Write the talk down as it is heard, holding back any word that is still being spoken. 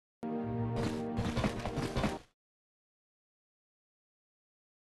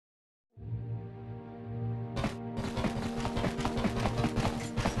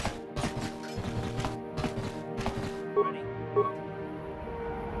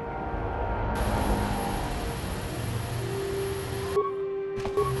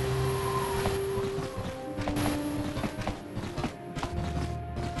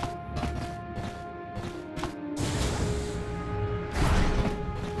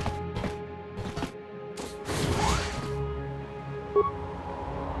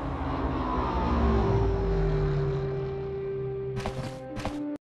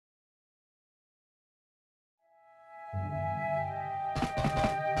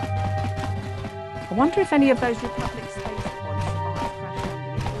I wonder if any of those Republic space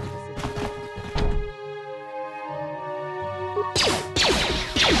pods survived crash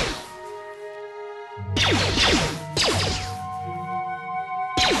landing in the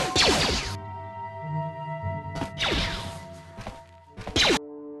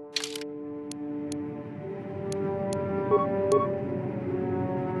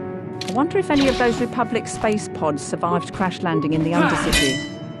I wonder if any of those Republic space pods survived crash landing in the Undercity.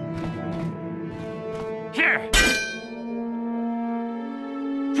 Here!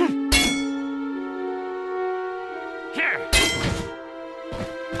 Here!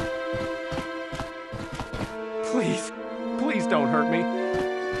 Please don't hurt me.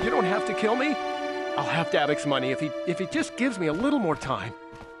 You don't have to kill me. I'll have Davic's money if he just gives me a little more time.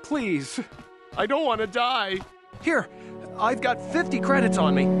 Please. I don't want to die. Here, I've got 50 credits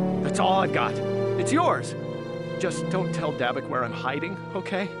on me. That's all I've got. It's yours. Just don't tell Davic where I'm hiding,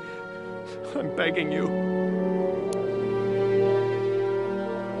 okay? I'm begging you.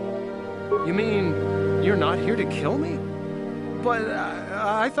 You mean you're not here to kill me? But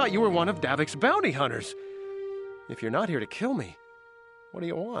I thought you were one of Davic's bounty hunters. If you're not here to kill me, what do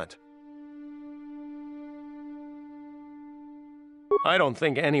you want? I don't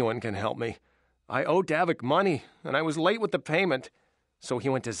think anyone can help me. I owe Davic money, and I was late with the payment. So he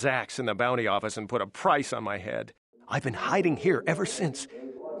went to Zach's in the bounty office and put a price on my head. I've been hiding here ever since.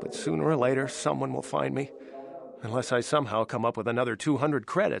 But sooner or later, someone will find me. Unless I somehow come up with another 200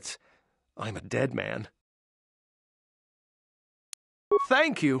 credits, I'm a dead man.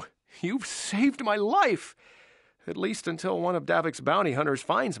 Thank you. You've saved my life. At least until one of Davic's bounty hunters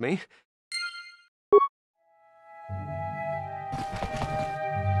finds me.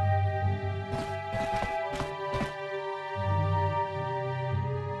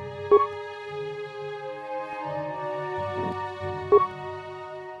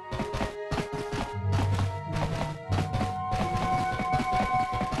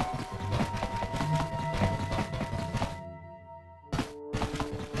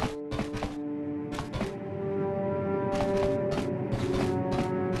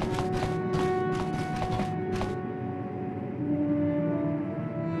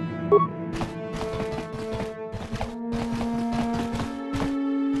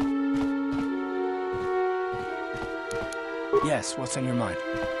 Yes, what's on your mind?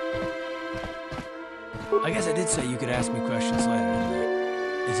 I guess I did say you could ask me questions later, didn't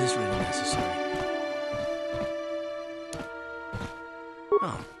I? Is this really necessary?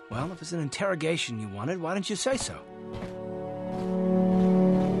 Oh, well, if it's an interrogation you wanted, why didn't you say so?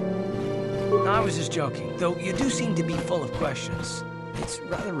 No, I was just joking, though you do seem to be full of questions. It's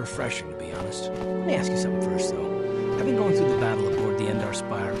rather refreshing, to be honest. Let me ask you something first, though. I've been going through the battle aboard the Endar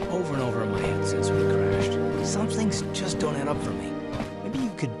Spire over and over in my head since we crashed. Some things just don't add up for me. Maybe you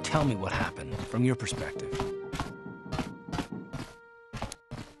could tell me what happened, from your perspective.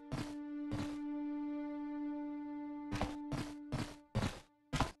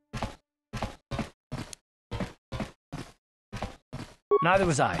 Neither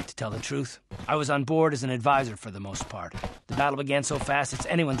was I, to tell the truth. I was on board as an advisor for the most part. The battle began so fast it's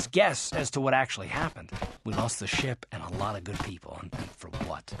anyone's guess as to what actually happened. We lost the ship and a lot of good people, and for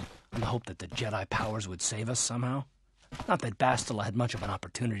what? On the hope that the Jedi powers would save us somehow? Not that Bastila had much of an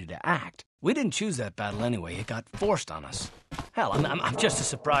opportunity to act. We didn't choose that battle anyway. It got forced on us. Hell, I'm just as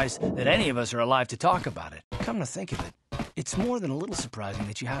surprised that any of us are alive to talk about it. Come to think of it, it's more than a little surprising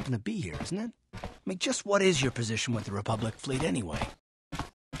that you happen to be here, isn't it? I mean, just what is your position with the Republic fleet anyway?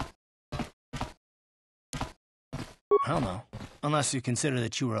 Hell no. Unless you consider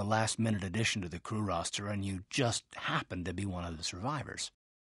that you were a last-minute addition to the crew roster and you just happened to be one of the survivors.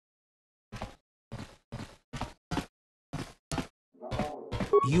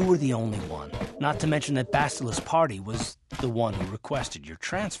 You were the only one, not to mention that Bastila's party was the one who requested your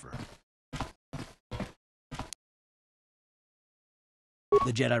transfer.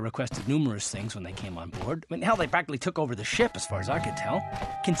 The Jedi requested numerous things when they came on board. I mean, hell, they practically took over the ship, as far as I could tell.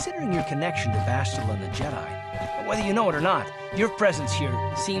 Considering your connection to Bastila and the Jedi, whether you know it or not, your presence here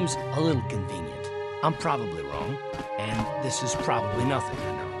seems a little convenient. I'm probably wrong, and this is probably nothing,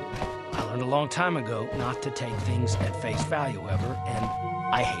 I know. I learned a long time ago not to take things at face value ever, and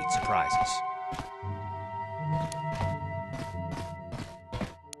I hate surprises.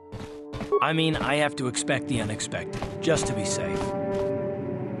 I mean, I have to expect the unexpected, just to be safe.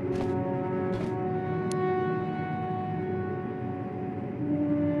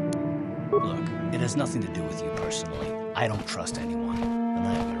 Look, it has nothing to do with you personally. I don't trust anyone, and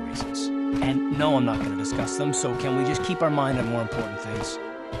I have my reasons. And no, I'm not going to discuss them, so can we just keep our mind on more important things?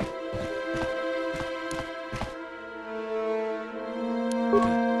 Good.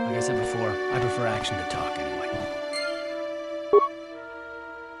 Like I said before, I prefer action to talk anyway.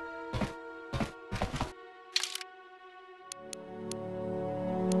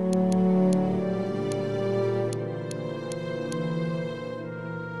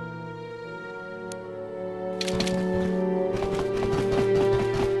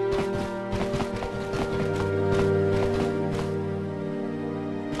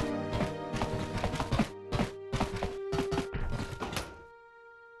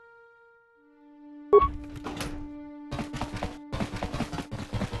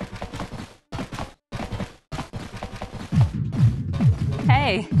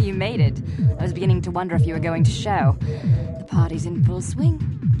 Hey, you made it. I was beginning to wonder if you were going to show. The party's in full swing.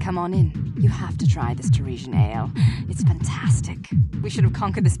 Come on in. You have to try this Tarisian ale. It's fantastic. We should have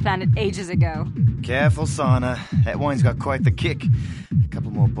conquered this planet ages ago. Careful, Sana. That wine's got quite the kick. A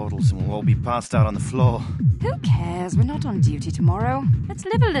couple more bottles and we'll all be passed out on the floor. Who cares? We're not on duty tomorrow. Let's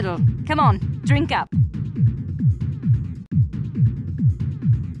live a little. Come on, drink up.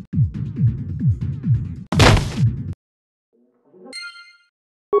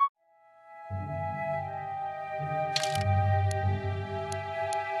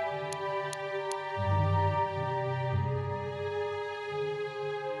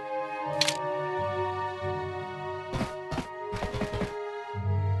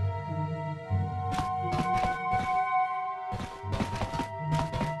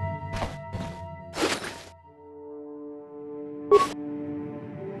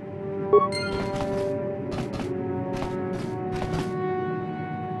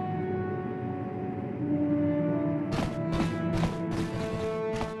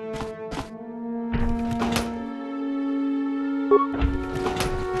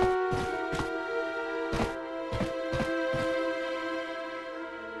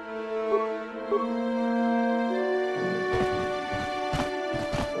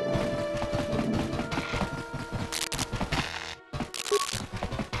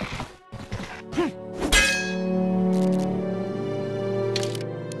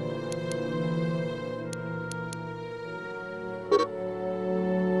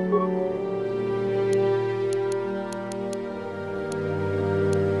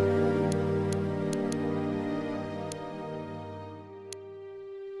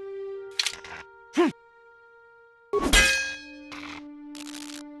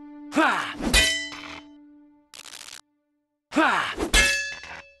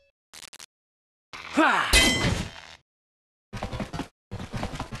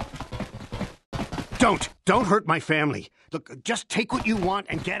 Don't hurt my family. Look, just take what you want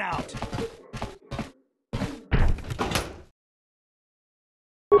and get out.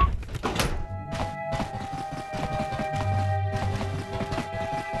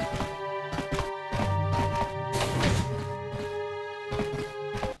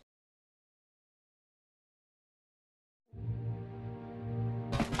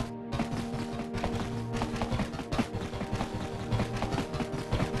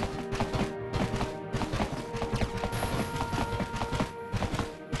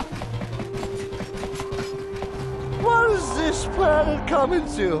 This planet coming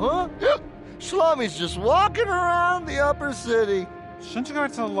to, huh? Slummy's just walking around the upper city. Shouldn't you go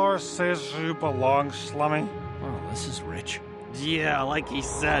to Laura says you belong, Slummy? Oh, this is rich. Yeah, like he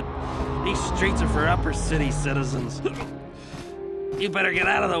said, these streets are for upper city citizens. You better get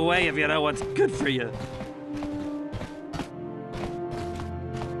out of the way if you know what's good for you.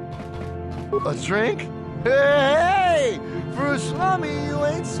 A drink? Hey! For a slummy, you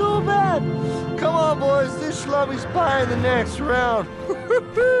ain't so bad. Come on, boys, this slummy's buying the next round.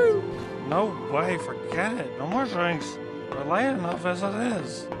 No way, forget it. No more drinks. We're late enough as it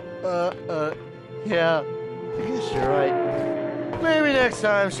is. Yeah, I guess you're right. Maybe next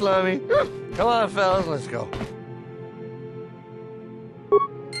time, slummy. Come on, fellas, let's go.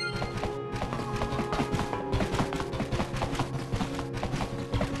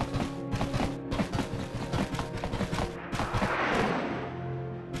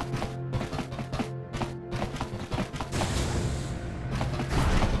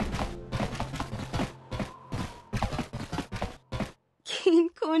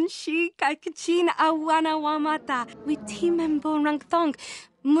 Kunshi kalkachin awana wamata with timembo rangthong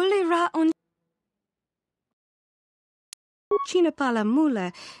mulira on chinapala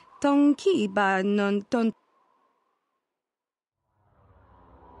mula Tongki ba non ton.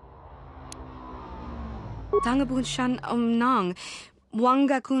 Tangabun shan nang.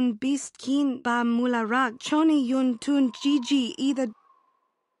 Wanga kun beast kin ba mularak. Choni yun tun Gigi either.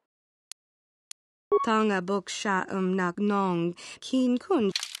 Tanga buk sha nak nong. Kin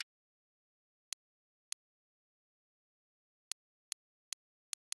kun.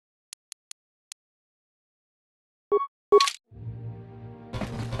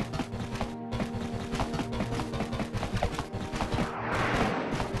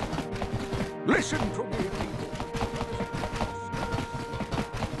 Listen to me, people.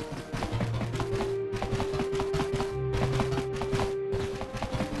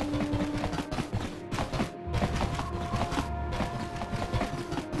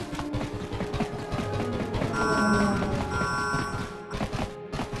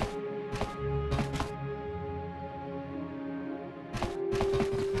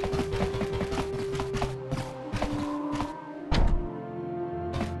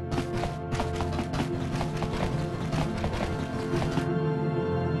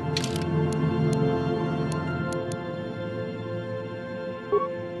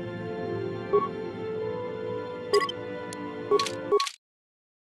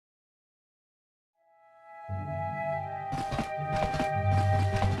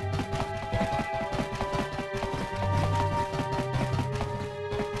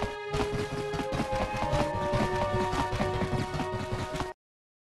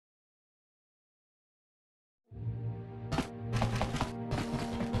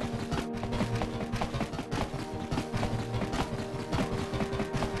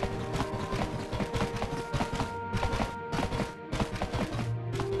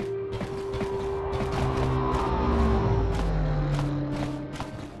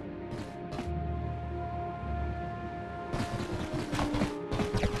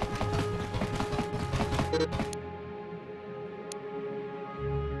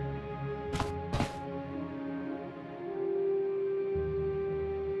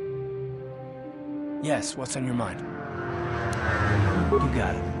 Yes, what's on your mind? You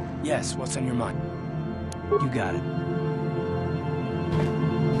got it. Yes, what's on your mind? You got it.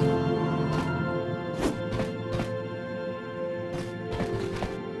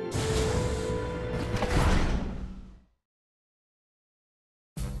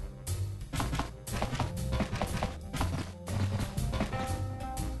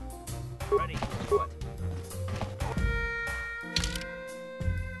 Ready. What?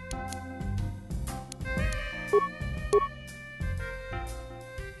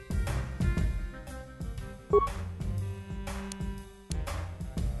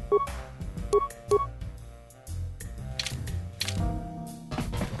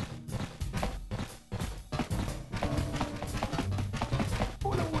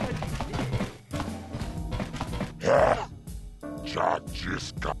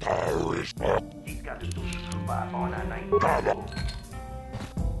 Taris. He's got to do survive on a night.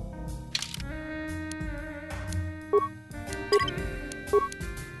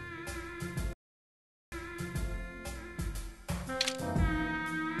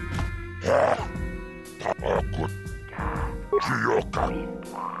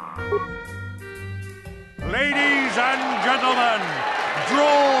 Ladies and gentlemen,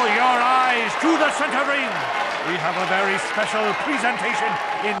 draw your eyes to the center ring. We have a very special presentation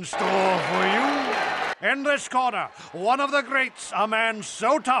in store for you. In this corner, one of the greats, a man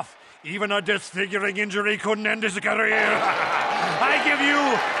so tough, even a disfiguring injury couldn't end his career. I give you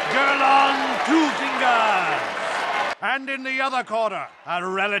Gerlon Two Fingers. And in the other corner, a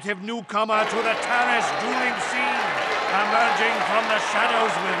relative newcomer to the Taris dueling scene, emerging from the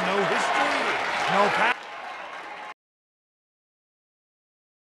shadows with no history, no past.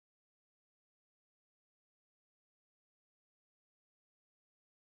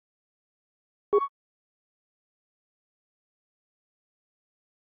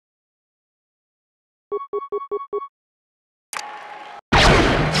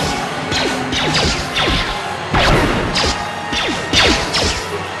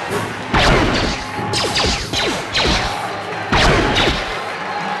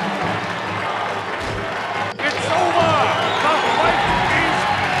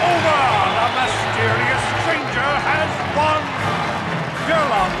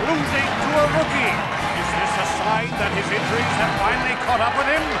 That his injuries have finally caught up with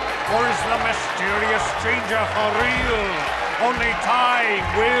him? Or is the mysterious stranger for real? Only time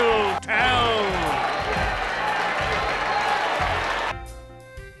will tell.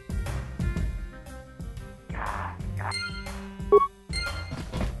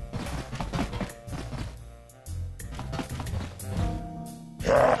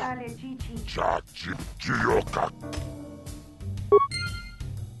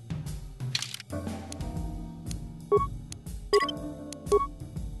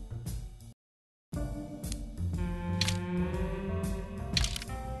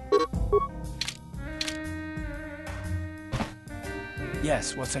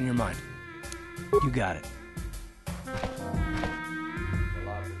 Yes, what's on your mind? You got it.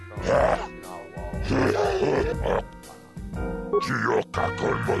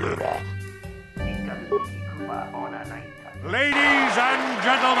 Ladies and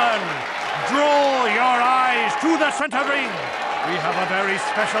gentlemen, draw your eyes to the center ring. We have a very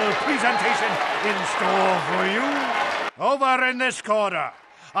special presentation in store for you. Over in this corner,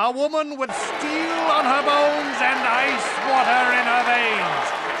 a woman with steel on her bones and ice water in her veins.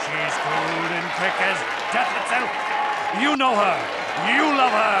 She's cold and quick as death itself. You know her. You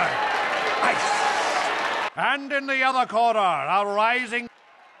love her. Ice. And in the other corner, a rising...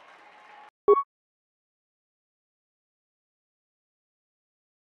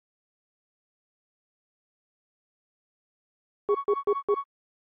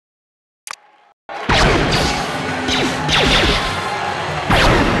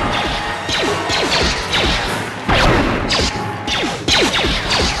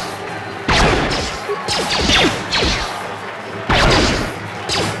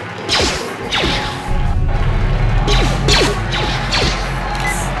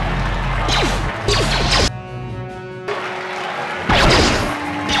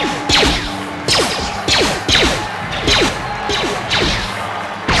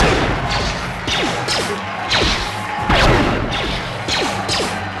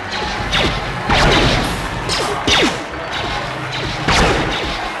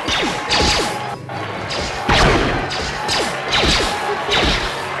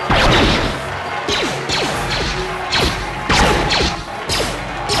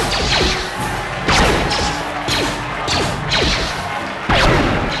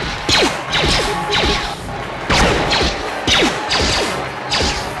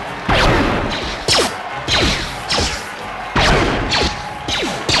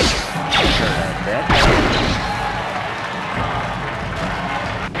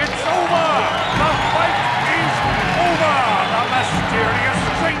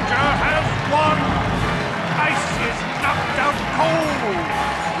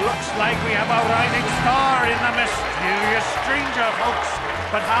 like we have a rising star in the mysterious stranger, folks.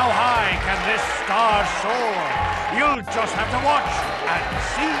 But how high can this star soar? You'll just have to watch and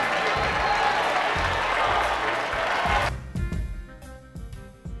see.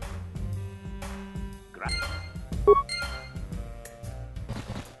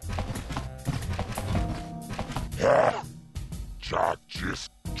 Chachis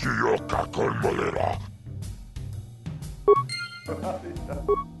Kiyoka Kolmolera.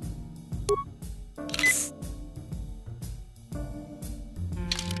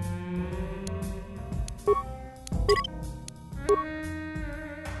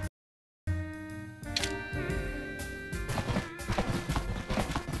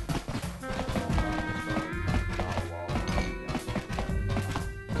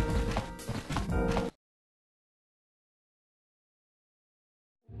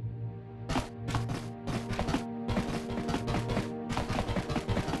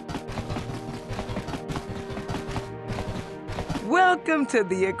 Welcome to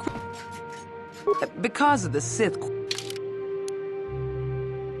the because of the Sith.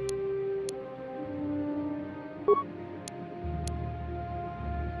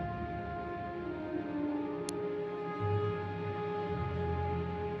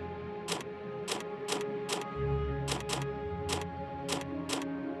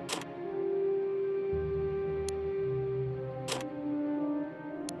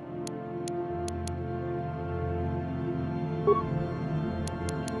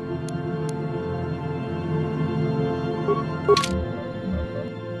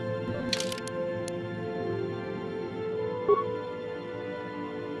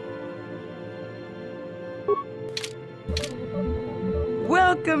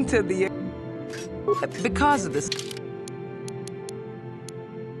 Welcome to the because of this.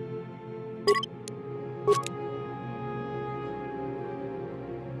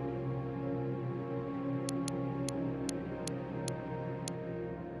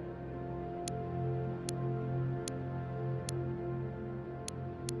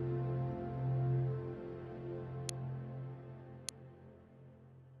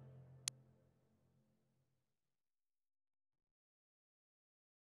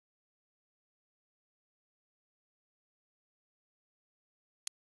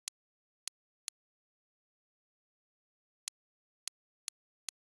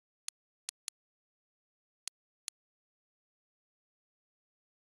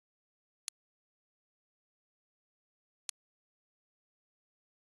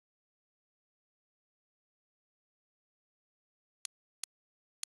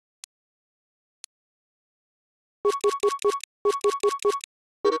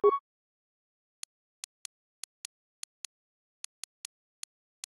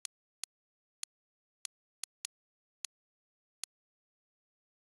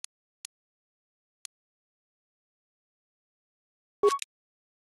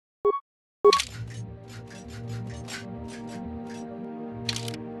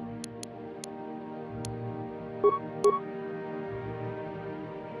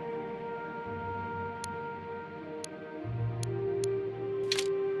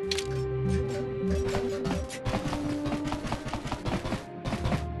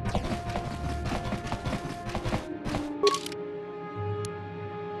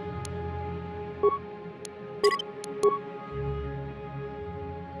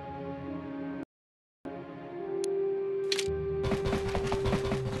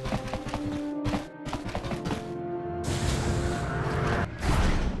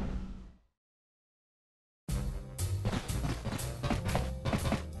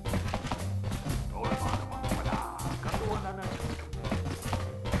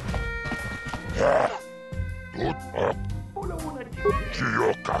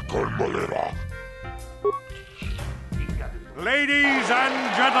 Ladies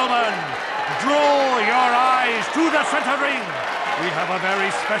and gentlemen, draw your eyes to the center ring. We have a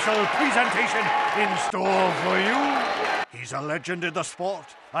very special presentation in store for you. He's a legend in the sport,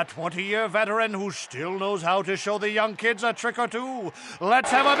 a 20-year veteran who still knows how to show the young kids a trick or two. Let's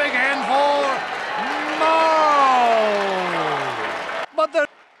have a big hand for Mao! But the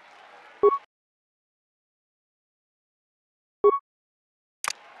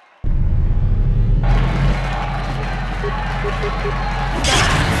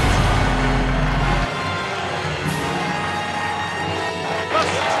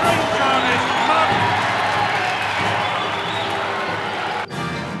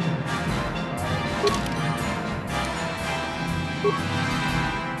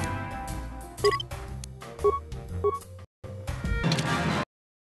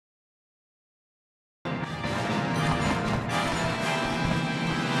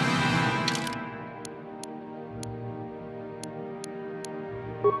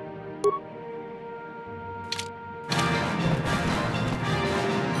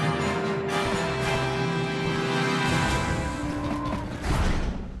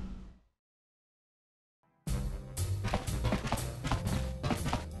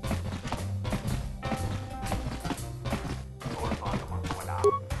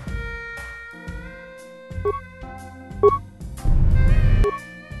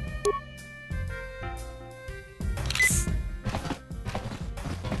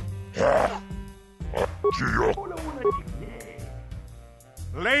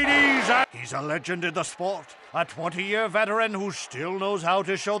Ladies and... He's a legend in the sport, a 20-year veteran who still knows how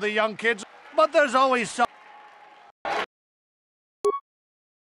to show the young kids. But there's always some...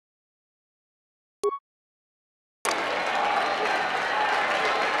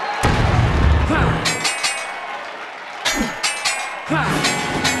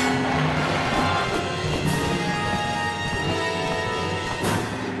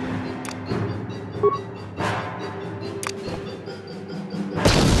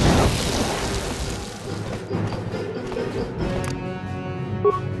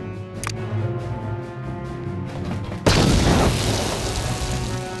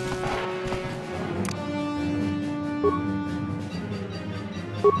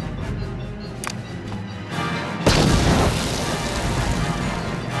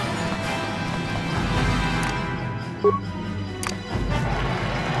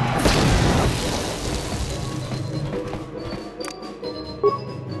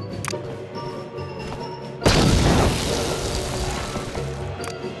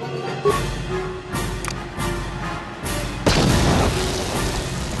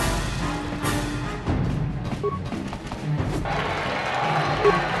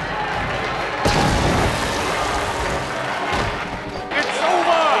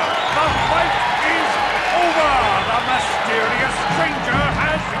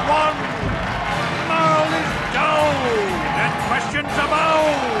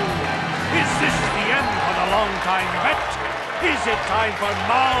 Is it time for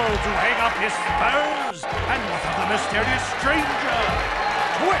Mal to hang up his spurs? And what of the mysterious stranger?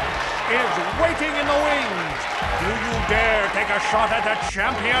 Twitch is waiting in the wings. Do you dare take a shot at the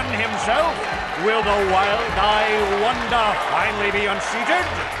champion himself? Will the wild-eye wonder finally be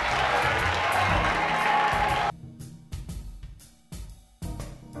unseated?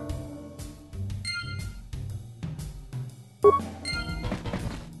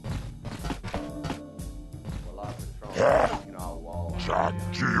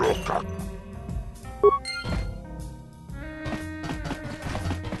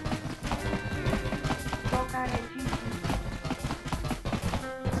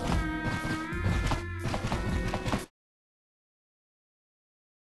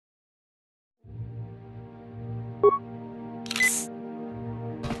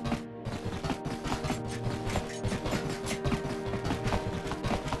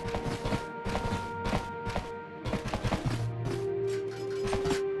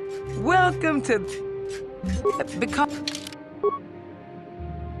 Welcome to... Because...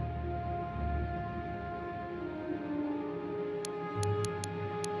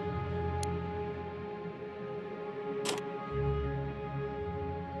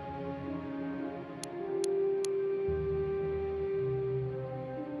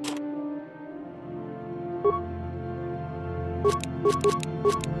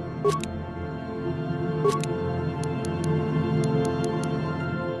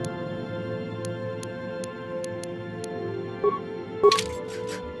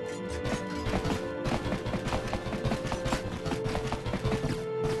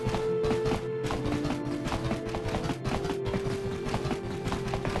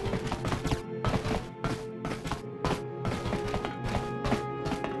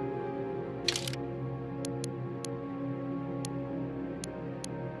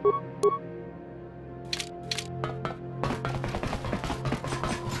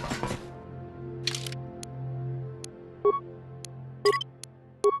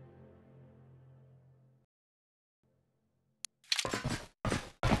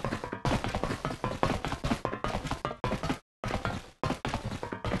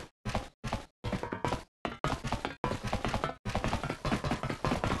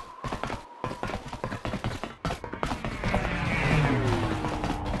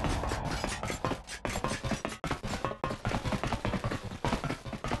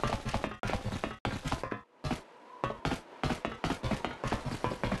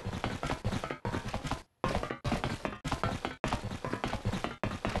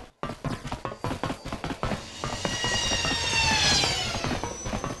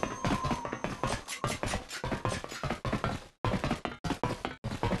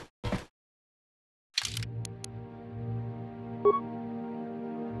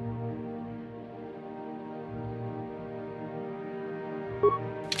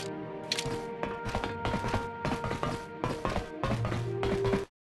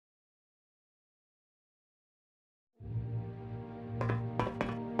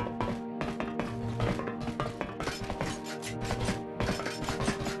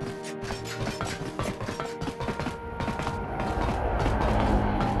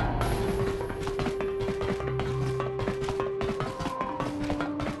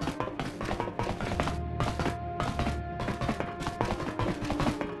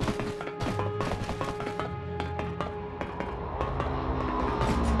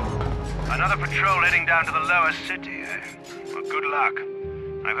 Another patrol heading down to the lower city, eh? Well, good luck.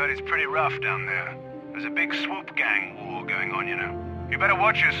 I've heard it's pretty rough down there. There's a big swoop gang war going on, you know. You better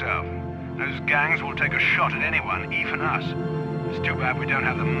watch yourself. Those gangs will take a shot at anyone, even us. It's too bad we don't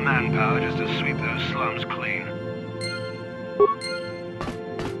have the manpower just to sweep those slums clean.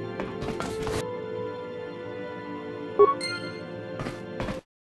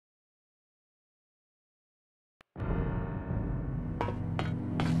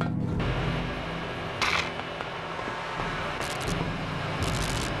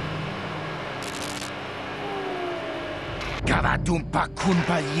 Dumpa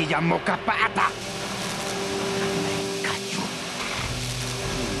kunpa yiya mokapata. Kachu.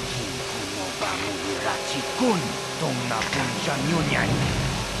 Kuno bamu rachikun tongna punjan yunyan.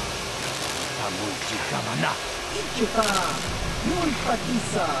 Tamuji kamana. Ichuka. Nun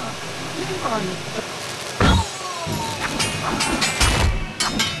patisa. Iman.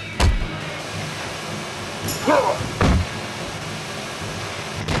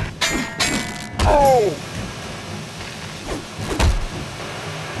 Oh!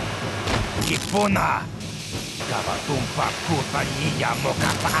 Kipuna, kabatumpa kurpa yiya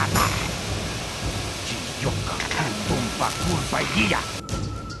mokapata. Chiyoka kutumpa kurpa yiya.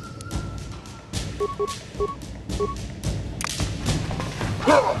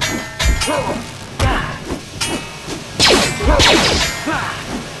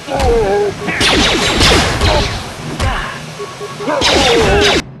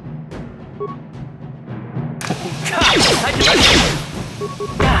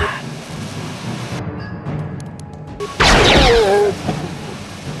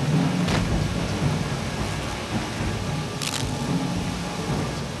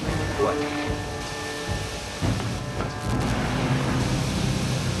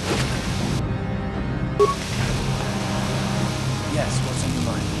 Yes, what's on your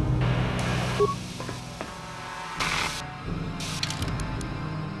mind?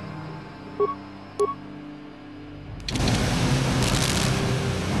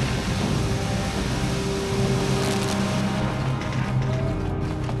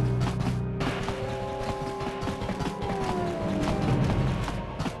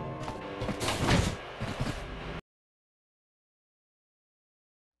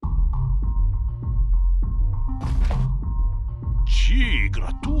 Shi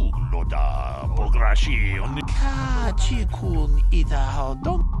gratuglo da pograshi on Kachikun ida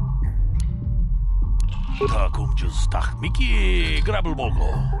don Takum just Miki grabble mogo.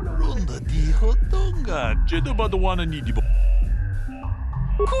 Runda di hotonga jedabadwana nidibo.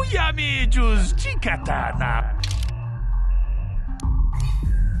 Kuyami juz chikatana.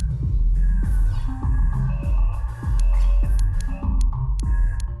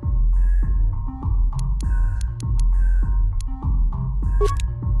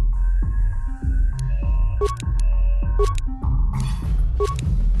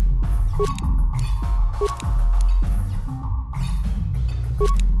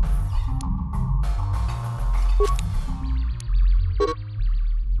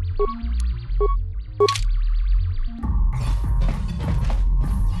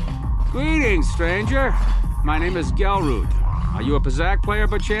 Greetings, stranger. My name is Gelrud. Are you a Pazak player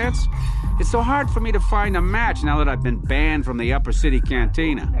by chance? It's so hard for me to find a match now that I've been banned from the Upper City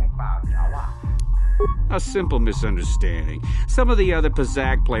Cantina. A simple misunderstanding. Some of the other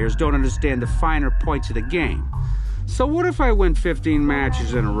Pazak players don't understand the finer points of the game. So what if I win 15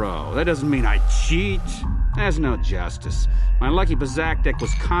 matches in a row? That doesn't mean I cheat. There's no justice. My lucky Pazak deck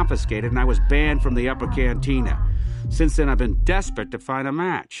was confiscated and I was banned from the Upper Cantina. Since then, I've been desperate to find a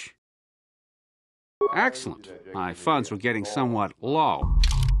match. Excellent. My funds were getting somewhat low.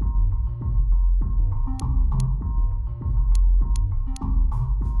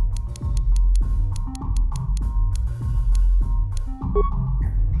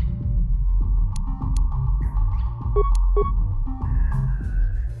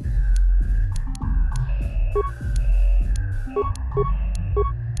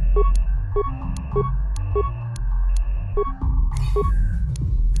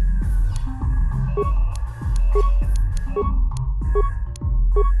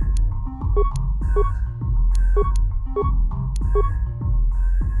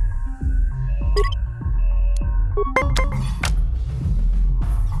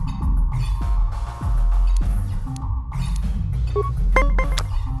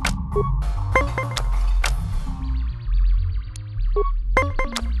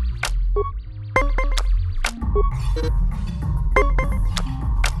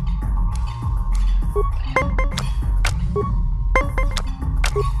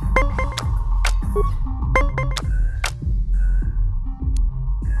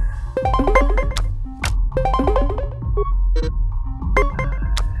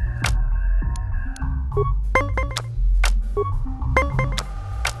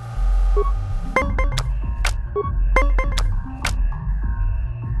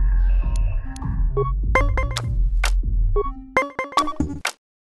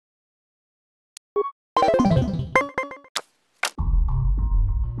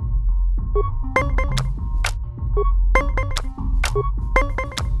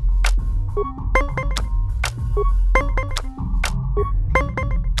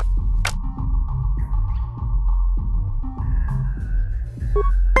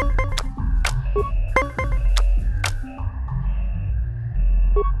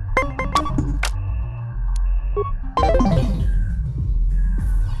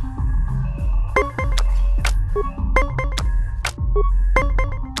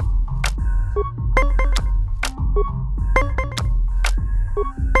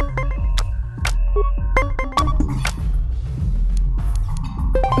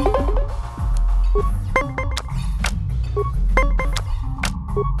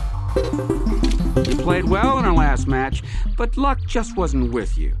 You played well in our last match, but luck just wasn't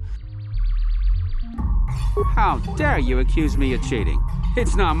with you. How dare you accuse me of cheating?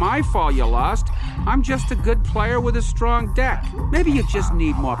 It's not my fault you lost. I'm just a good player with a strong deck. Maybe you just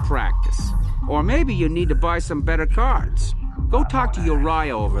need more practice. Or maybe you need to buy some better cards. Go talk to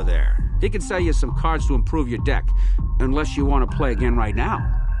Uriah over there. He can sell you some cards to improve your deck, unless you want to play again right now.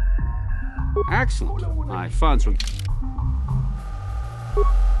 Excellent. My funds were...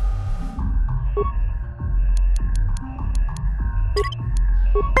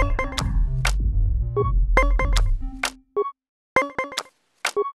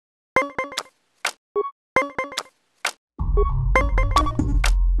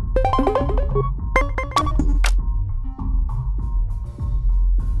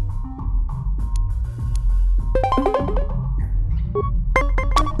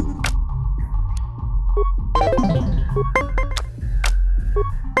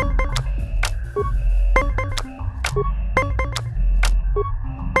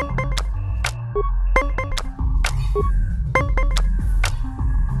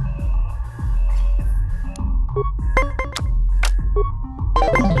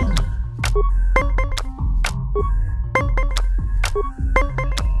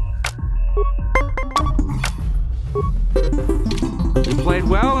 played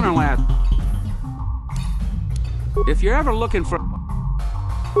well in our last... If you're ever looking for...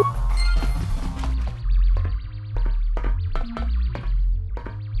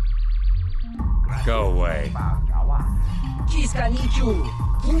 Go away. Kiska nichu,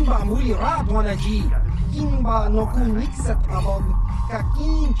 kimba muli radwanaji, kimba noku mixet abog,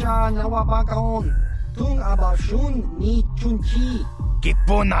 kakincha nawabakaon, tung abashun ni chunchi.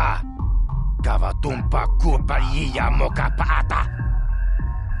 Kipuna, kavatumpa kulpaiya mokapaata.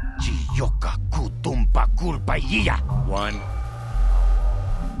 Chiyoka kutumpa kulpaiya. One.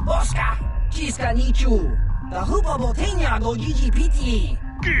 Oscar, kiska nichu, the hupa botenya go gigi piti.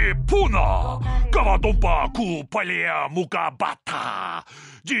 Kipuna, kavatumpa kupalea mukabata.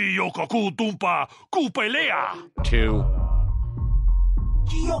 Jiyoka kutumpa kupelea. 2.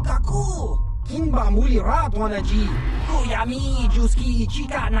 Jiyokaku, kimba muli radwanaji, kuyami juski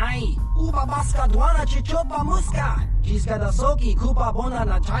chika nai, ubabaska dwana chichopa muska, jiska da soki kupa bona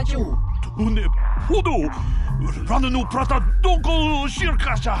na chachu. Tune pudu, rananu prata donko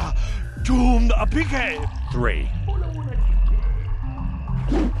shirkasha, chum apike. 3.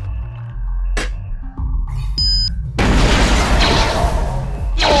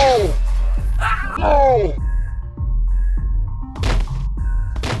 Oh! Oh!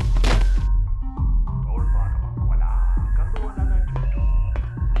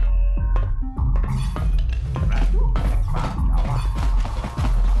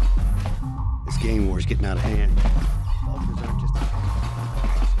 This gang war's getting out of hand.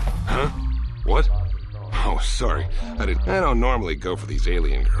 Huh? What? Oh, sorry. I don't normally go for these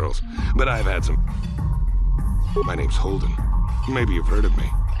alien girls, but I've had some... My name's Holden. Maybe you've heard of me.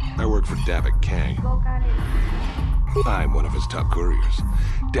 I work for Davik Kang. I'm one of his top couriers.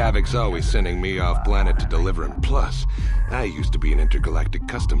 Davik's always sending me off planet to deliver him. Plus, I used to be an intergalactic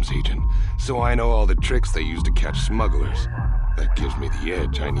customs agent, so I know all the tricks they use to catch smugglers. That gives me the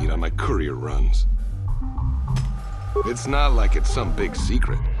edge I need on my courier runs. It's not like it's some big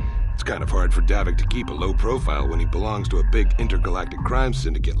secret. It's kind of hard for Davik to keep a low profile when he belongs to a big intergalactic crime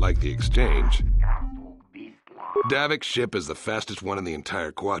syndicate like the Exchange. Davik's ship is the fastest one in the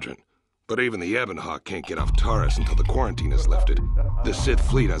entire quadrant. But even the Ebonhawk can't get off Taris until the quarantine is lifted. The Sith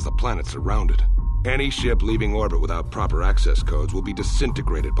fleet has the planet surrounded. Any ship leaving orbit without proper access codes will be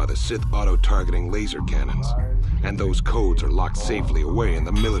disintegrated by the Sith auto-targeting laser cannons. And those codes are locked safely away in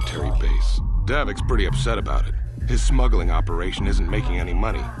the military base. Davik's pretty upset about it. His smuggling operation isn't making any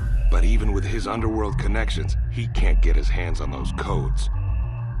money. But even with his underworld connections, he can't get his hands on those codes.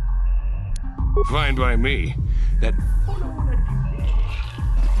 Fine by me. That...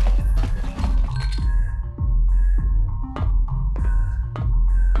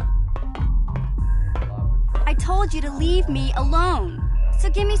 I told you to leave me alone. So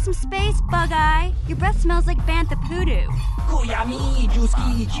give me some space, Bug-Eye. Your breath smells like Bantha Poodoo. Kuyami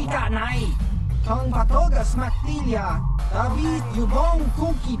juski chika nai, tong patoga smaktilia, David yubong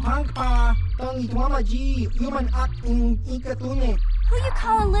kuki pangpa, tong itwamaji human act in ikatune. Who you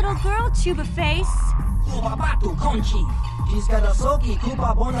calling little girl, Chuba Face? Ubabatu konchi, jiska da soki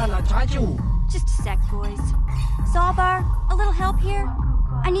kupa bona na chachu. Just a sec, boys. Zalbar, a little help here?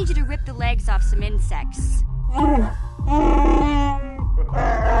 I need you to rip the legs off some insects.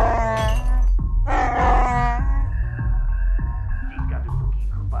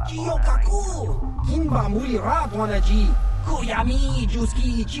 Jiyokaku, kimba muli radwanaji, kuyami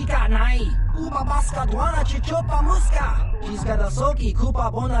juski chika nai, ubabaska dwana chichopa muska, jiska da soki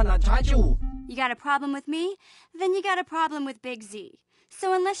kupa bona na chachu. You got a problem with me? Then you got a problem with Big Z.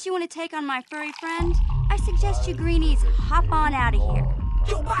 So unless you want to take on my furry friend, I suggest you greenies hop on out of here.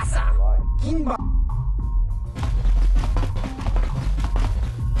 Chubasa, kimba.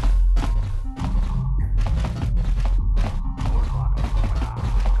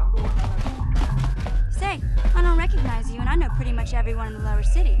 Say, I don't recognize you, and I know pretty much everyone in the lower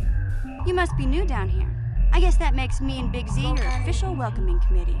city. You must be new down here. I guess that makes me and Big Z your official welcoming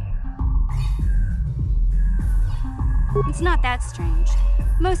committee. It's not that strange.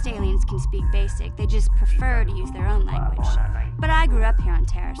 Most aliens can speak basic, they just prefer to use their own language. But I grew up here on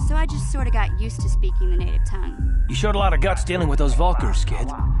Taris, so I just sort of got used to speaking the native tongue. You showed a lot of guts dealing with those Vulkars,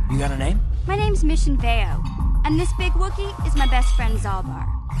 kid. You got a name? My name's Mission Veo, and this big Wookiee is my best friend Zalbar.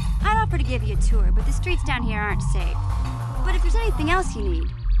 I'd offer to give you a tour, but the streets down here aren't safe. But if there's anything else you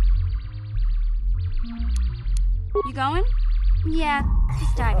need... You going? Yeah,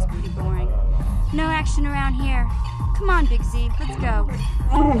 this dive's pretty boring. No action around here. Come on, Big Z, let's go.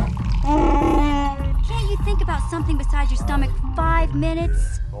 Can't you think about something besides your stomach for 5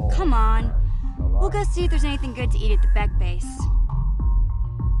 minutes? Come on. We'll go see if there's anything good to eat at the Beck base.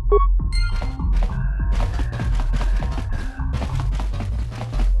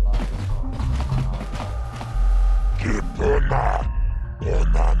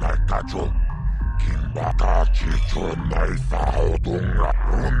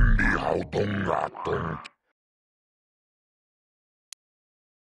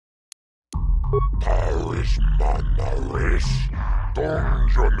 Taris manaris.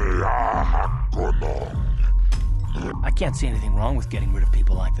 I can't see anything wrong with getting rid of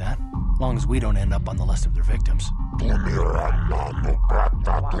people like that, as long as we don't end up on the list of their victims.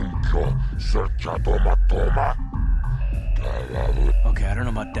 Okay, I don't know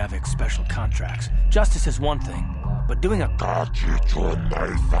about Davik's special contracts. Justice is one thing, but doing a...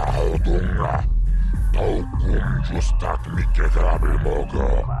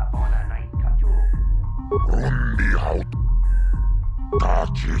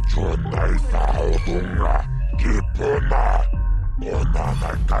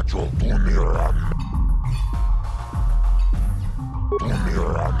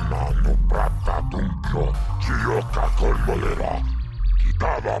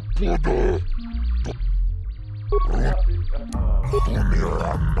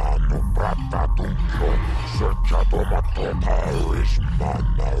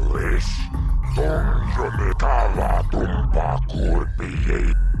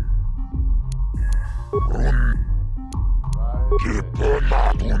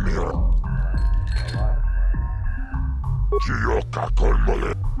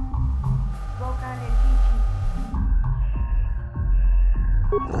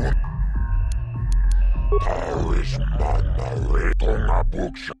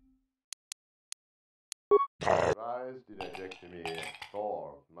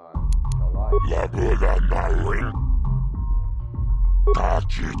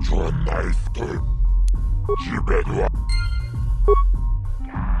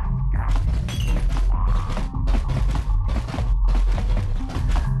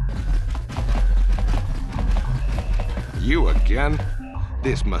 You again?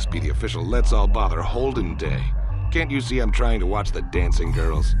 This must be the official Let's All Bother Holden Day. Can't you see I'm trying to watch the dancing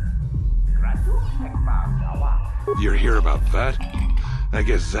girls? You're here about that? I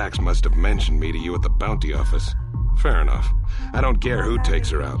guess Zax must have mentioned me to you at the bounty office. Fair enough. I don't care who takes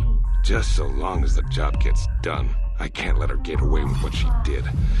her out. Just so long as the job gets done. I can't let her get away with what she did.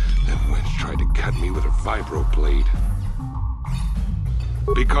 That wench tried to cut me with her vibro blade.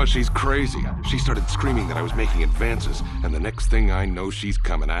 Because she's crazy. She started screaming that I was making advances, and the next thing I know, she's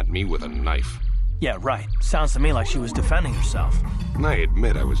coming at me with a knife. Yeah, right. Sounds to me like she was defending herself. I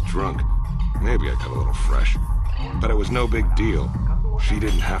admit I was drunk. Maybe I got a little fresh. But it was no big deal. She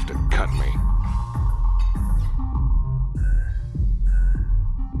didn't have to cut me.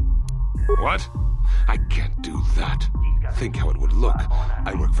 What? I can't do that. Think how it would look.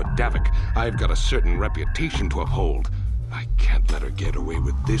 I work for Davik. I've got a certain reputation to uphold. I can't let her get away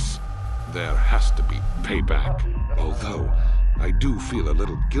with this. There has to be payback. Although, I do feel a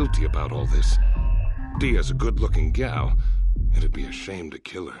little guilty about all this. Dia's a good-looking gal. It'd be a shame to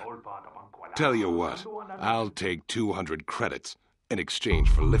kill her. Tell you what, I'll take 200 credits in exchange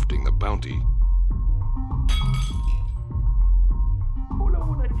for lifting the bounty.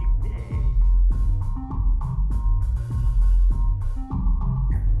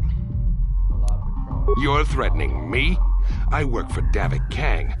 You're threatening me? I work for Davik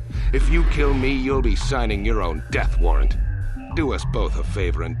Kang. If you kill me, you'll be signing your own death warrant. Do us both a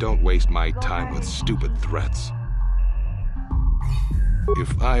favor and don't waste my time with stupid threats.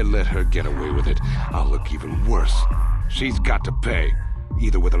 If I let her get away with it, I'll look even worse. She's got to pay,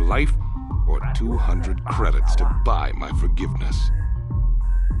 either with her life or 200 credits to buy my forgiveness.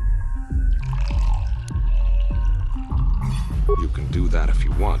 You can do that if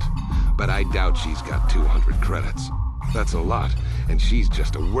you want, but I doubt she's got 200 credits. That's a lot, and she's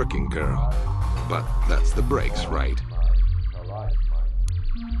just a working girl. But that's the breaks, right?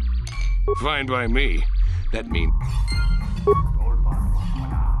 Fine by me. That means...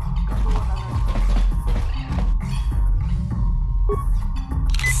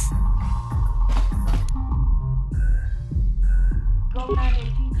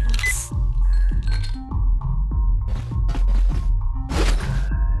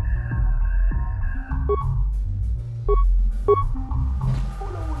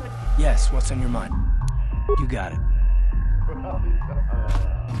 Yes, what's on your mind? You got it.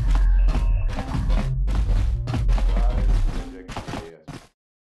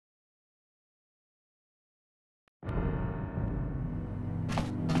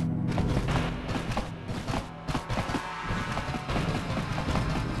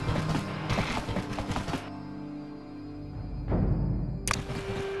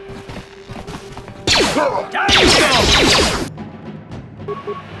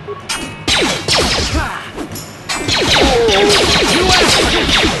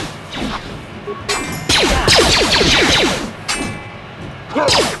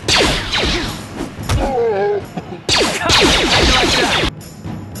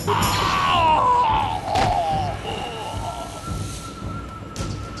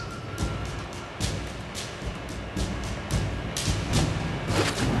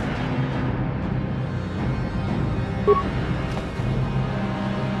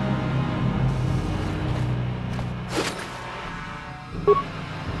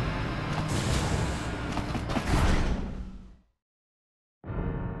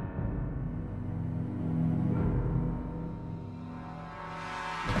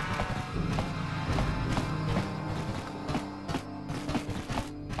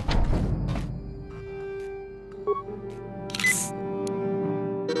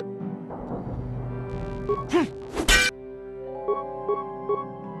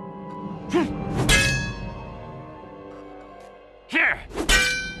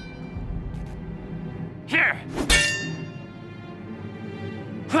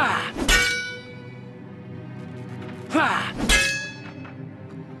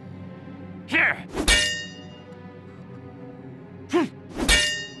 Here!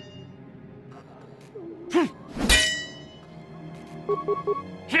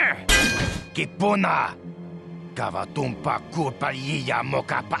 Here! Kipuna! Kavatumpa kurpaliya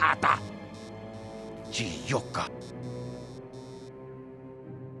moka paata! Chiyoka!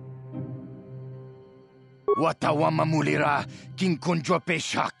 Watawama mulira kinkonjope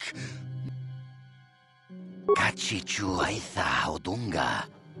shak! Kachichu aitha odunga!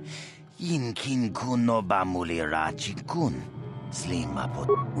 Inkin kuno ba mulira chikun! Slimapot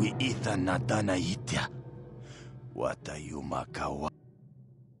wi itha nadana itya! Watayuma kawa!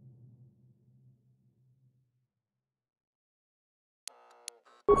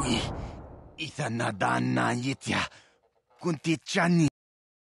 Wi itha nadana itya! Kuntichani!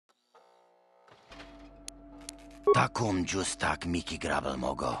 Takum justak miki grabel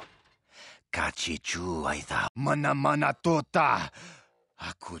mogo. Kachichu aitha mana tota.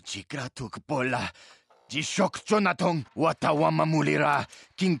 Aku jigratuk pola. Jishok jonatong watawama mulira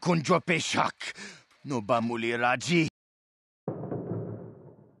kinkonjope shak. Noba mulira ji.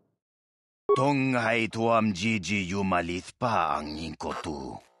 Tongai tuam jiji yumalith pa ang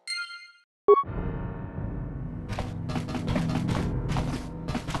inkotu.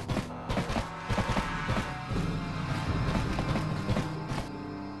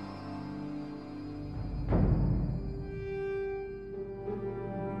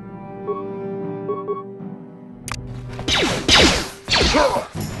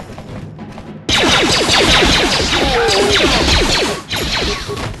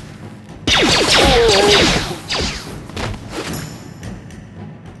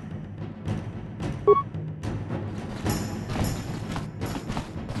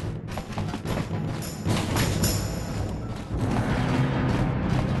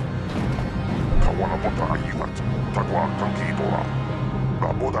 Kawanapota ayimat, takwa kankitola.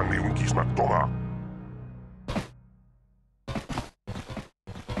 Raboda ni unkisnak toma.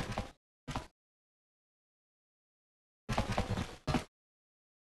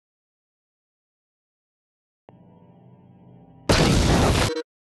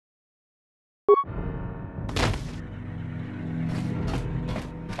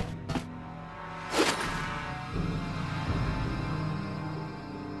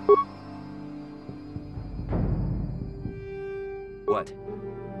 What?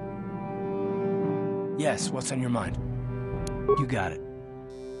 Yes, what's on your mind? You got it.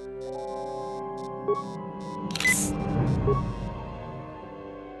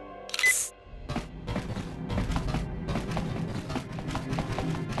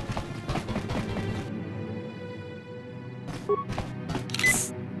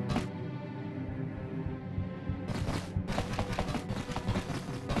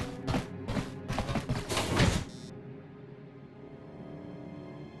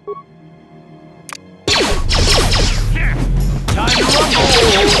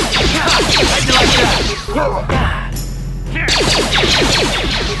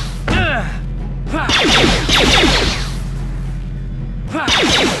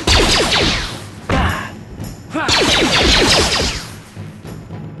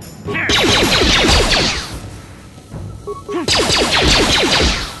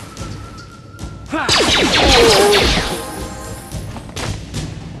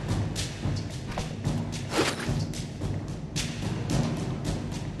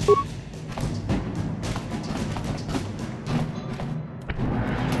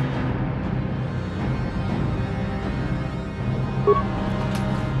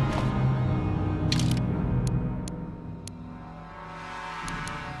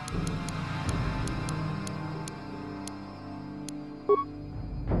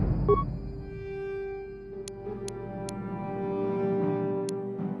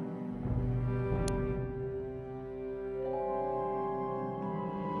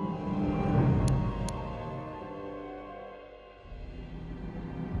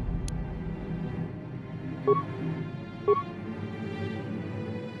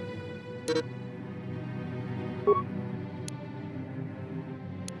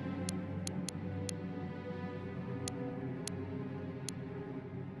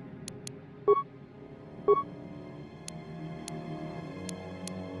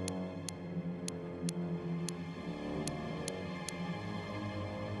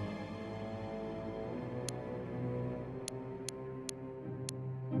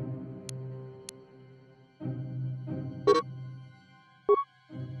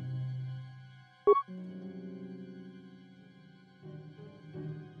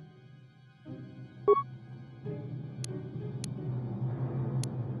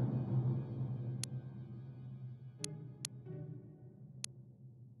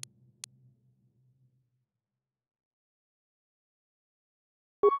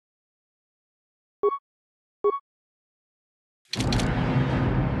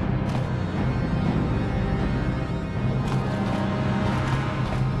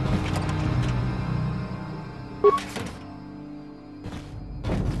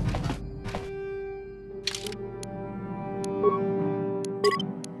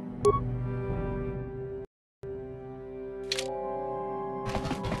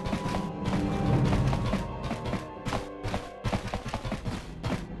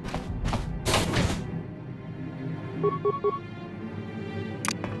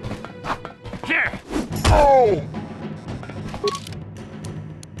 Oh!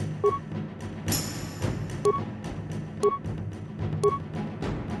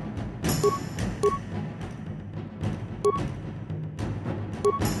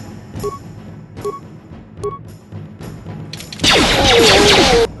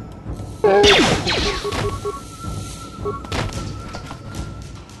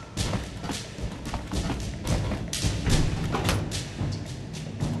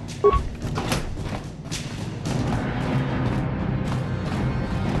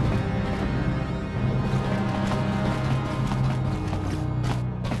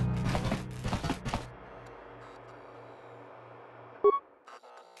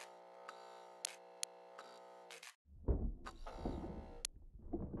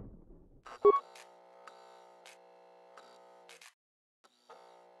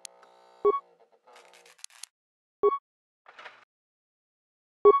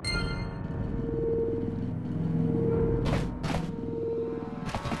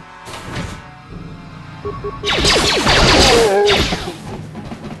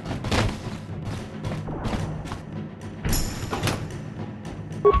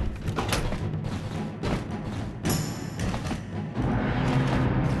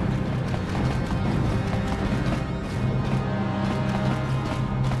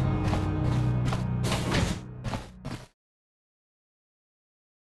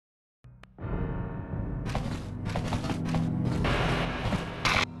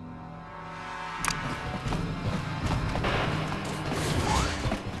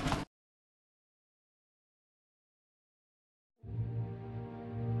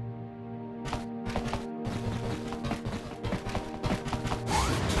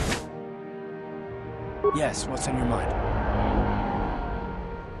 Yes, what's on your mind?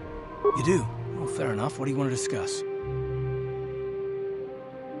 You do? Well, fair enough. What do you want to discuss?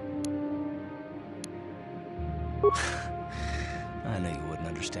 I knew you wouldn't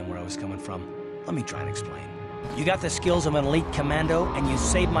understand where I was coming from. Let me try and explain. You got the skills of an elite commando, and you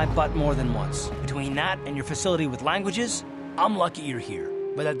saved my butt more than once. Between that and your facility with languages, I'm lucky you're here.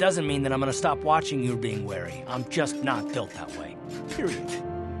 But that doesn't mean that I'm gonna stop watching you being wary. I'm just not built that way. Period.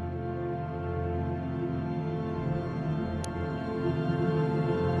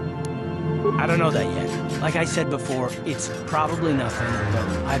 I don't know that yet. Like I said before, it's probably nothing,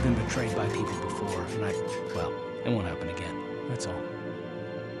 but I've been betrayed by people before, and well, it won't happen again. That's all.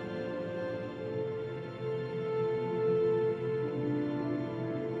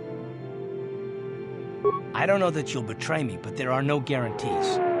 I don't know that you'll betray me, but there are no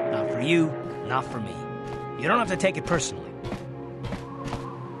guarantees. Not for you, not for me. You don't have to take it personally.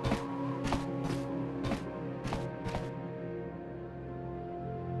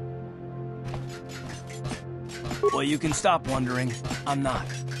 Well, you can stop wondering. I'm not.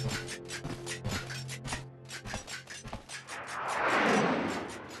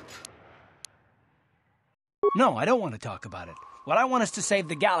 No, I don't want to talk about it. What I want is to save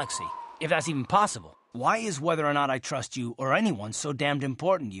the galaxy, if that's even possible. Why is whether or not I trust you or anyone so damned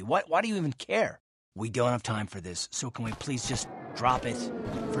important to you? Why do you even care? We don't have time for this, so can we please just drop it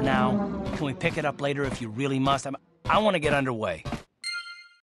for now? Can we pick it up later if you really must? I want to get underway.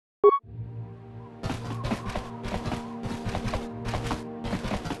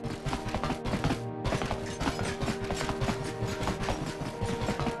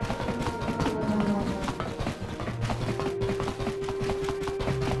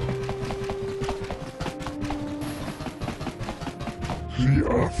 She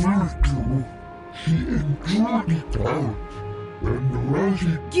offered to. She enjoyed it out. And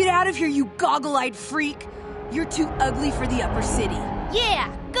Razer... Get out of here, you goggle-eyed freak! You're too ugly for the upper city.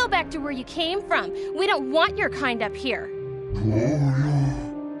 Yeah, go back to where you came from. We don't want your kind up here.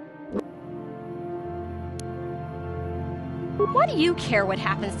 Why do you care what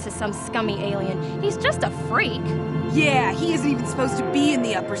happens to some scummy alien? He's just a freak. Yeah, he isn't even supposed to be in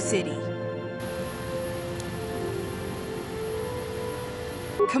the upper city.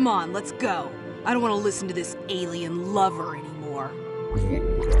 Come on, let's go. I don't want to listen to this alien lover anymore.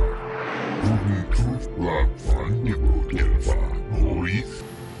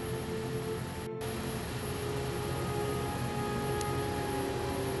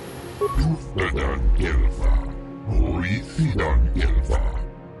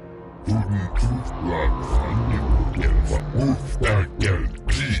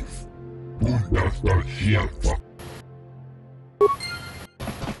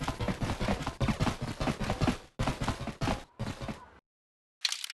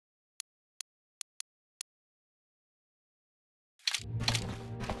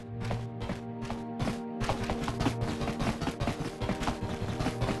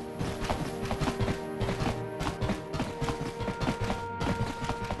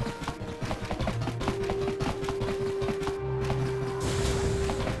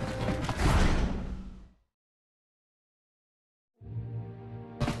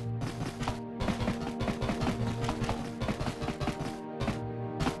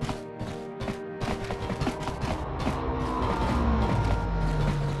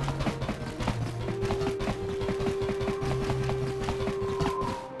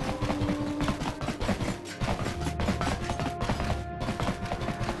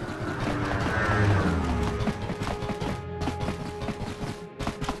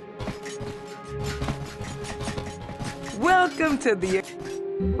 Welcome to the...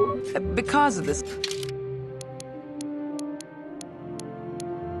 Because of this...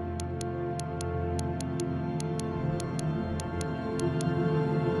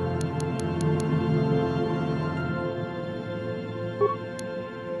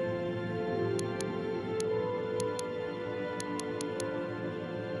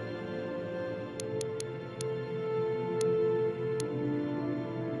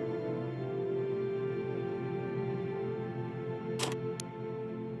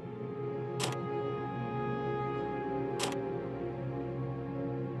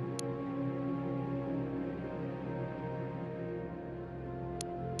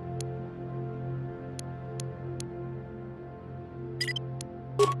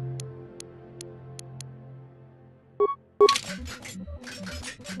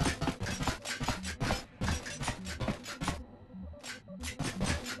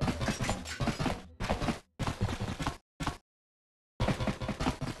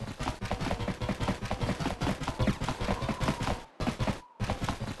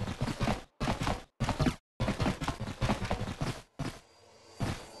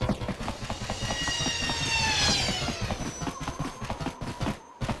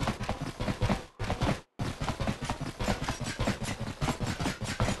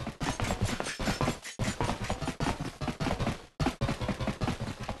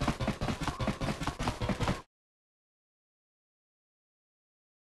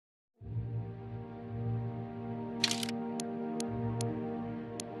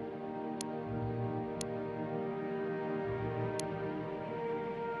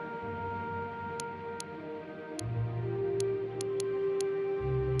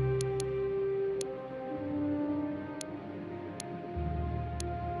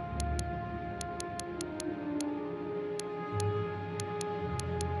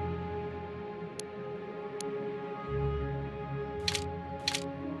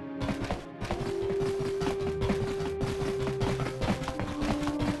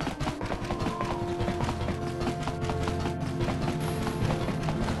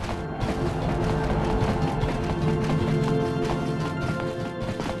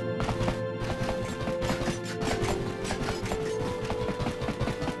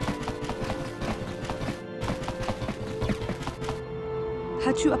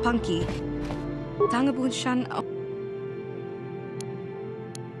 Hachu apanki. Tanga bunshan.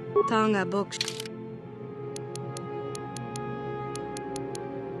 Tanga books.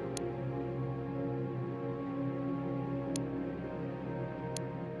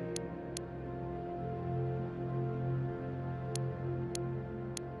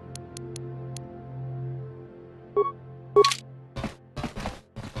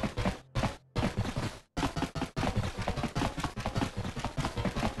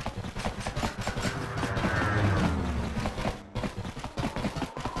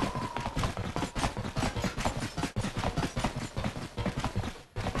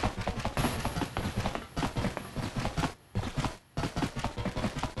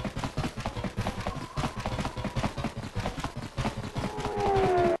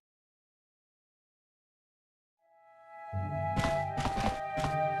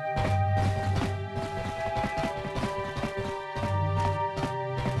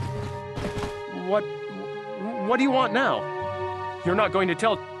 What do you want now? You're not going to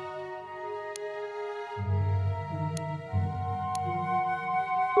tell...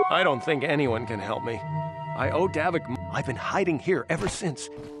 I don't think anyone can help me. I owe Davik... I've been hiding here ever since.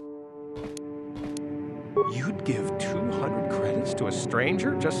 You'd give 200 credits to a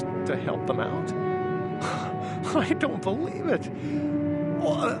stranger just to help them out? I don't believe it.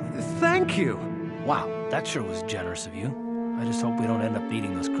 Thank you. Wow, that sure was generous of you. I just hope we don't end up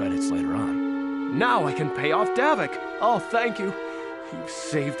needing those credits later on. Now I can pay off Davik. Oh, thank you. You've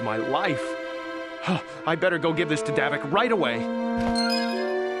saved my life. I better go give this to Davik right away.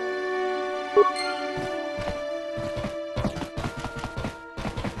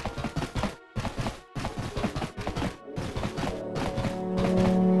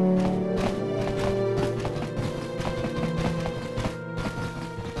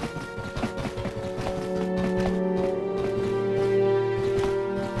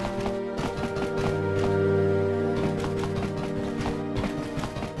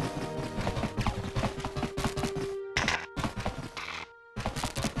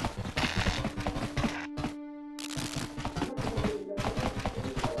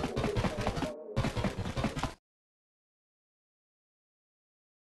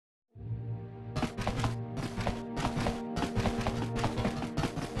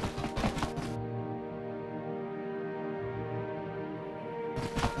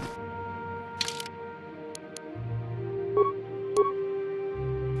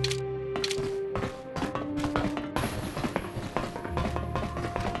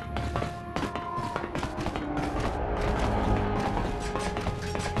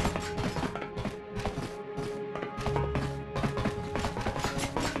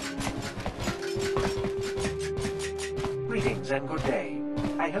 Greetings and good day.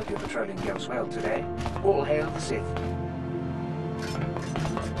 I hope your patrolling goes well today. All hail the Sith.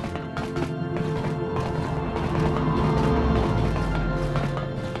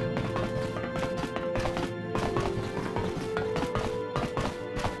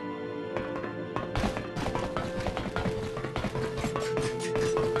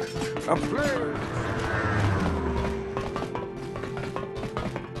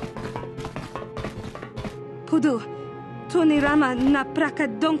 Pudu, Tunirama na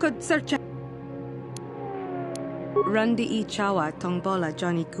prakadongkod searcha. Rundi I chawa tongbola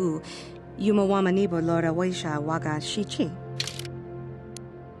Johnny Ku, Yumawama nibo Lora Waisha waga shichi.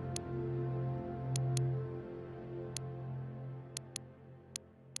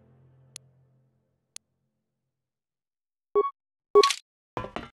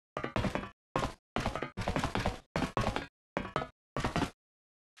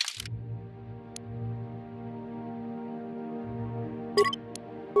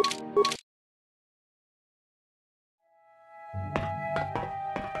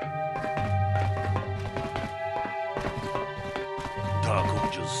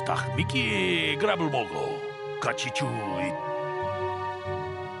 Tak Miki Grabelmogo, Kachichu.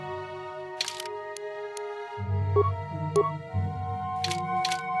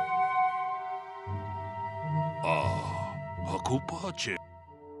 Hakupache.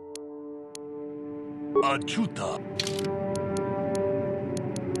 Achuta.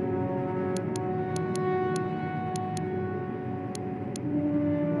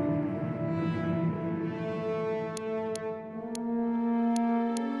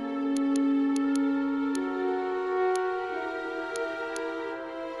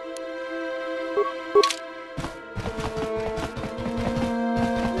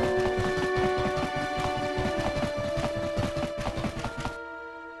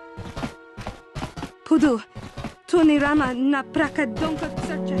 Pudu, Tunirama na prakadongkod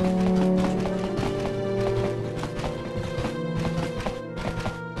searcha.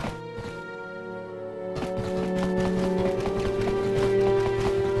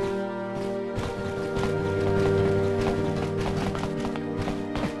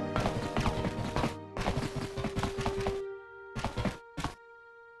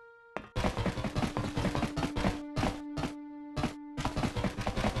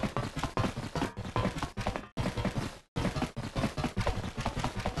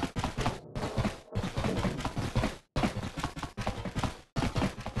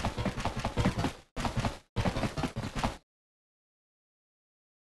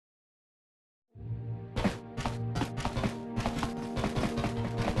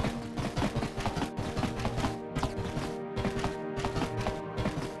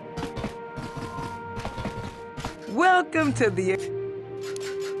 Welcome to the...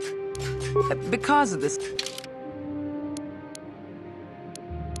 Because of this...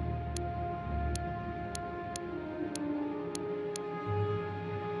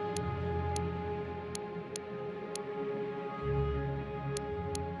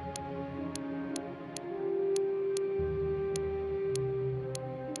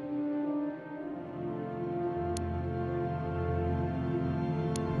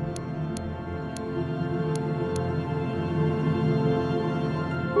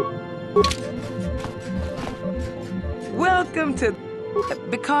 Welcome to...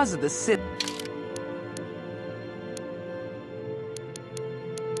 Because of the city.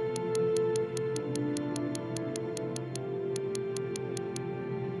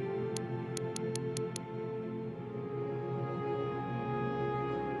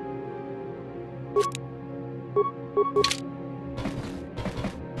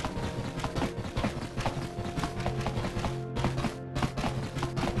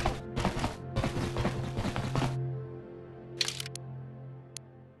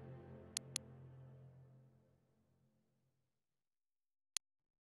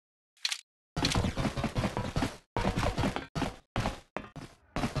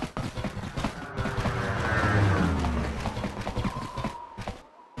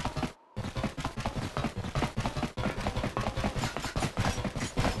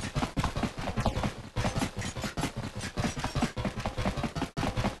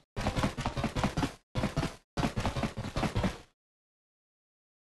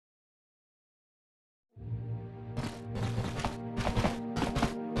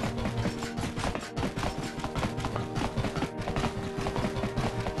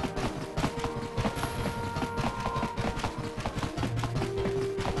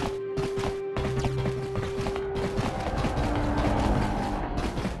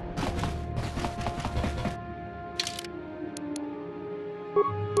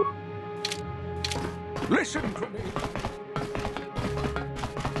 Listen to me.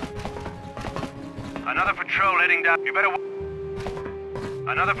 Another patrol heading down. You better.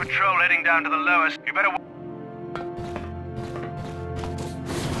 Another patrol heading down to the lowest. You better.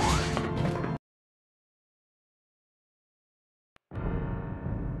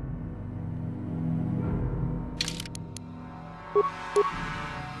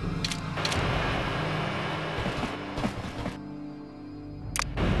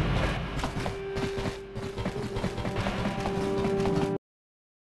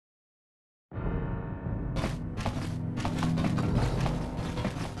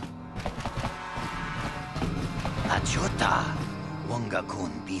 Achota,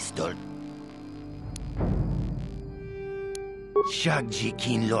 Wangakun pistol.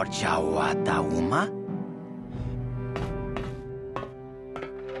 Shagjikin Lord Chawata Uma?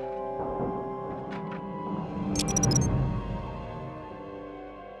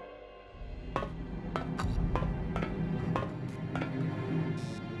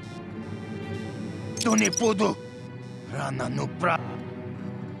 Tone Podo, Rana no pra.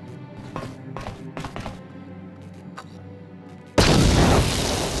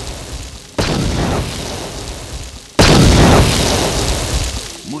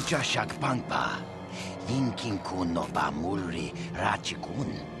 Mucha shakpangpa, inkin kun no ba mulri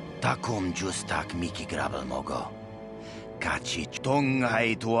rachikun, takom justak miki grabel mogo. Kachi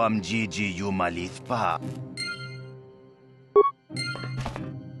tongai tuam jiji yumalithpa.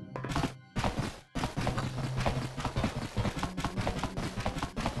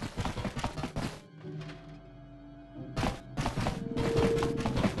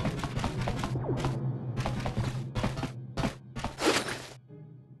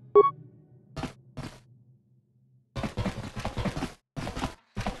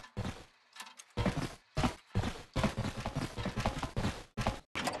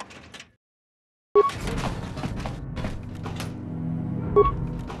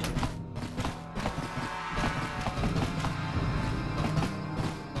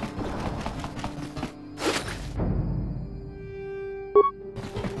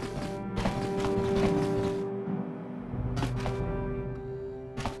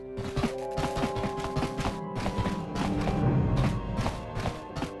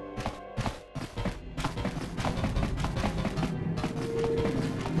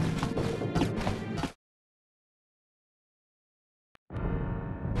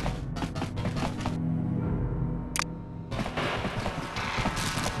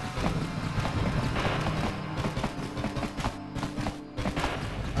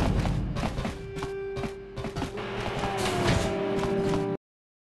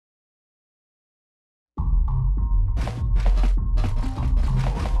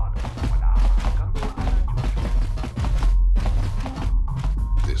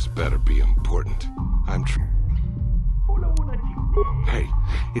 Better be important. Hey,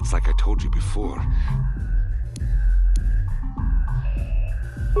 it's like I told you before.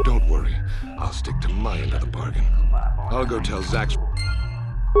 Don't worry, I'll stick to my end of the bargain. I'll go tell Zach's...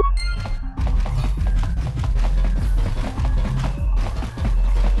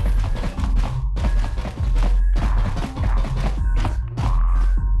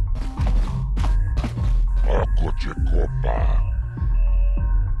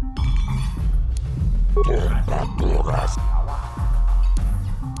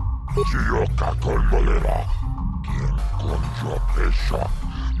 Gioca con molera. Quien conjure pesha,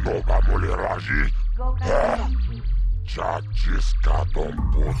 no va moleraji. Chachiska don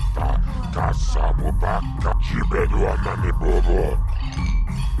puta, kasabu baka, chibedu anani bobo.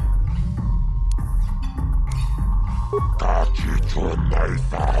 Tachicho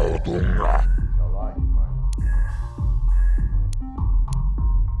naifa odunga.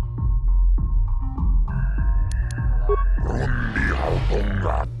 Rundi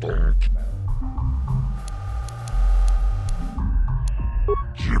odunga tonki.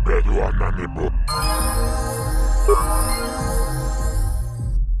 Chibedu anani bobo.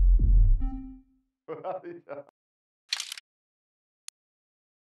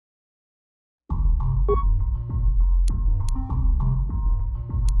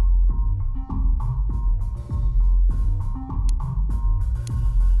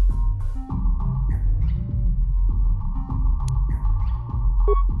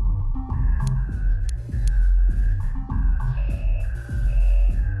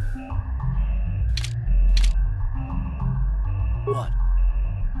 What?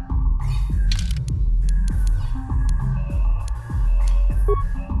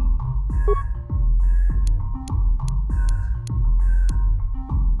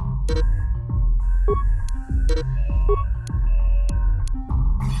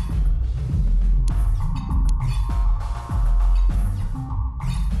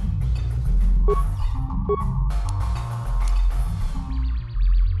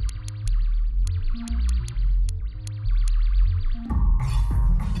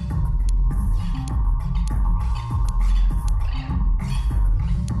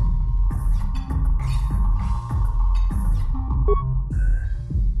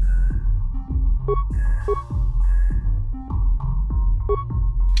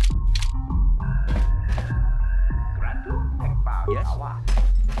 Yes?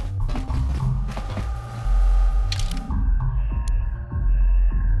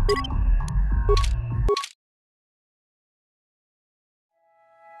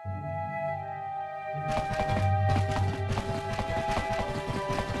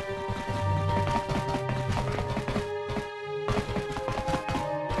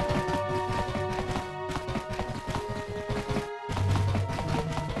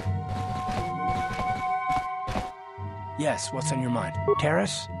 Yes, what's on your mind?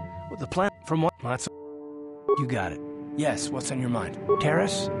 Taris? Well, the plan from what? Lots of... You got it. Yes, what's on your mind?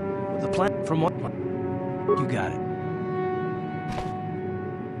 Taris? Well, the plan from what? You got it.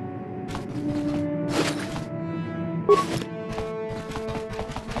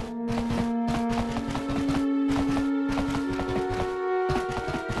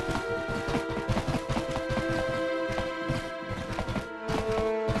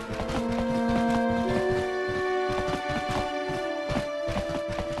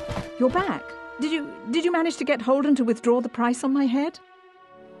 You're back. Did you manage to get Holden to withdraw the price on my head?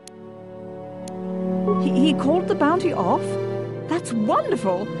 He called the bounty off? That's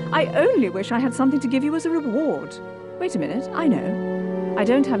wonderful! I only wish I had something to give you as a reward. Wait a minute, I know. I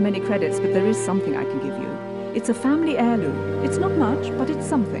don't have many credits, but there is something I can give you. It's a family heirloom. It's not much, but it's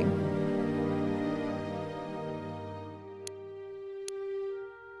something.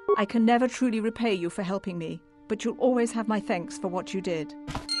 I can never truly repay you for helping me, but you'll always have my thanks for what you did.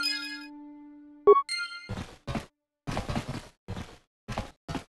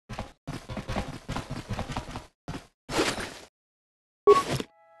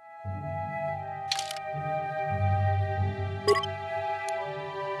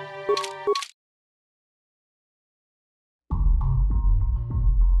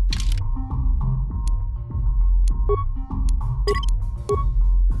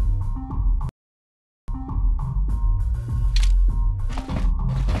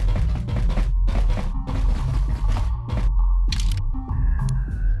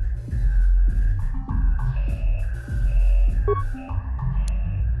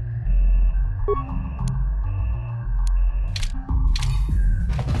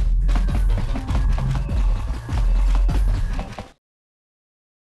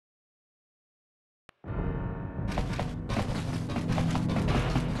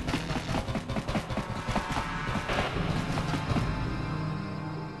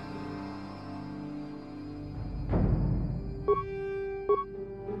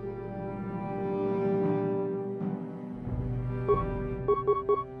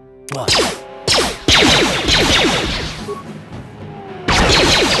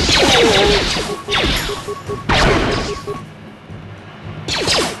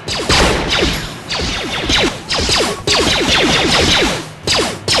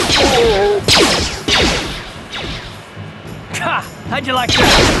 How'd you like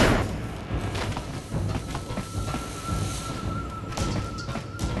that?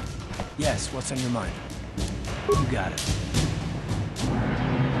 Yes, what's on your mind? You got it.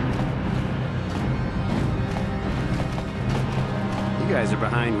 You guys are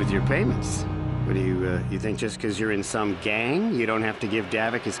behind with your payments. What do you think just because you're in some gang, you don't have to give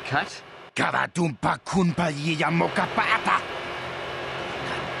Davik his cut?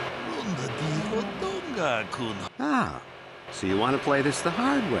 Ah, so you want to play this the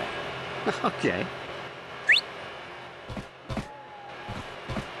hard way. Okay.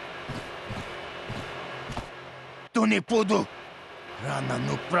 Tunipudu. Rana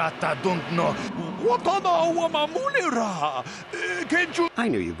no prata don't know. I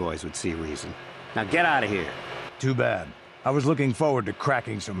knew you boys would see reason. Now get out of here. Too bad. I was looking forward to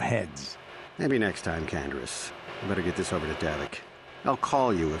cracking some heads. Maybe next time, Canderous. I better get this over to Davik. I'll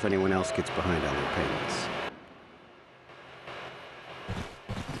call you if anyone else gets behind on their payments.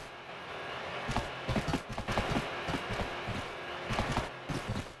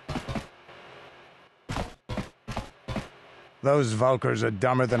 Those Vulkars are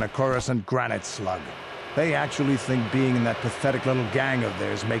dumber than a Coruscant granite slug. They actually think being in that pathetic little gang of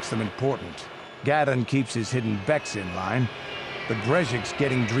theirs makes them important. Gadon keeps his hidden Becks in line, but Brezhik's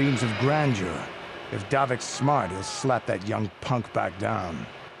getting dreams of grandeur. If Davik's smart, he'll slap that young punk back down.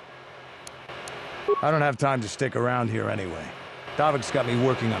 I don't have time to stick around here anyway. Davik's got me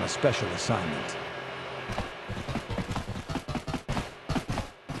working on a special assignment.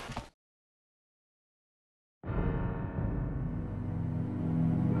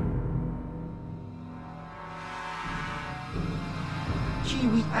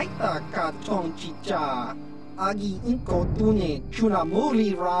 Chiwi aita ka tong chicha. Agi inko tune chuna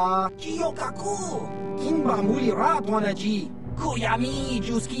muli ra. Chiyokaku. Kinba muli ra tuanaji. Kuyami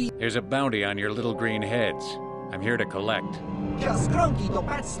juski. There's a bounty on your little green heads. I'm here to collect. Just grunky do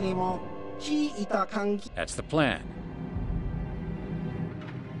patslimo. Chi ita kanki. That's the plan.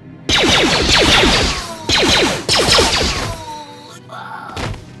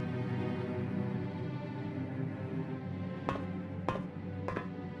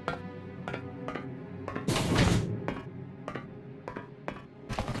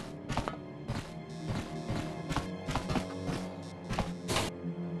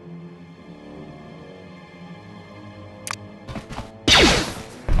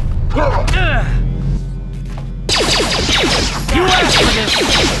 You asked for this!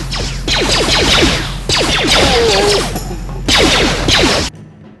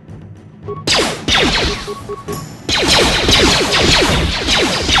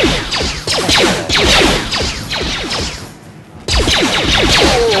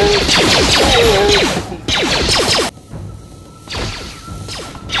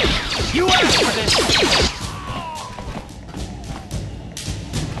 You asked for this!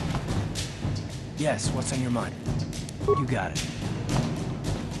 Yes, what's on your mind? You got it.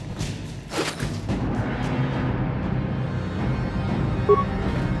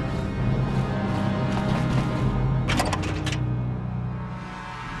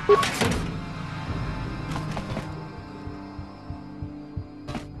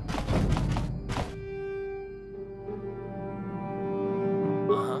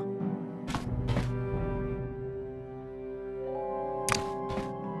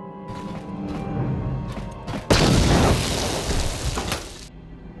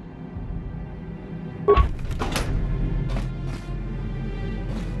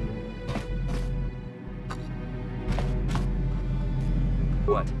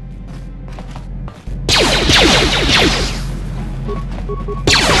 What?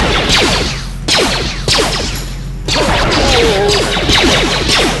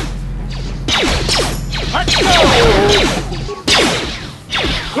 Let's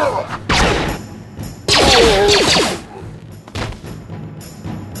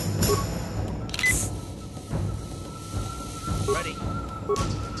Ready.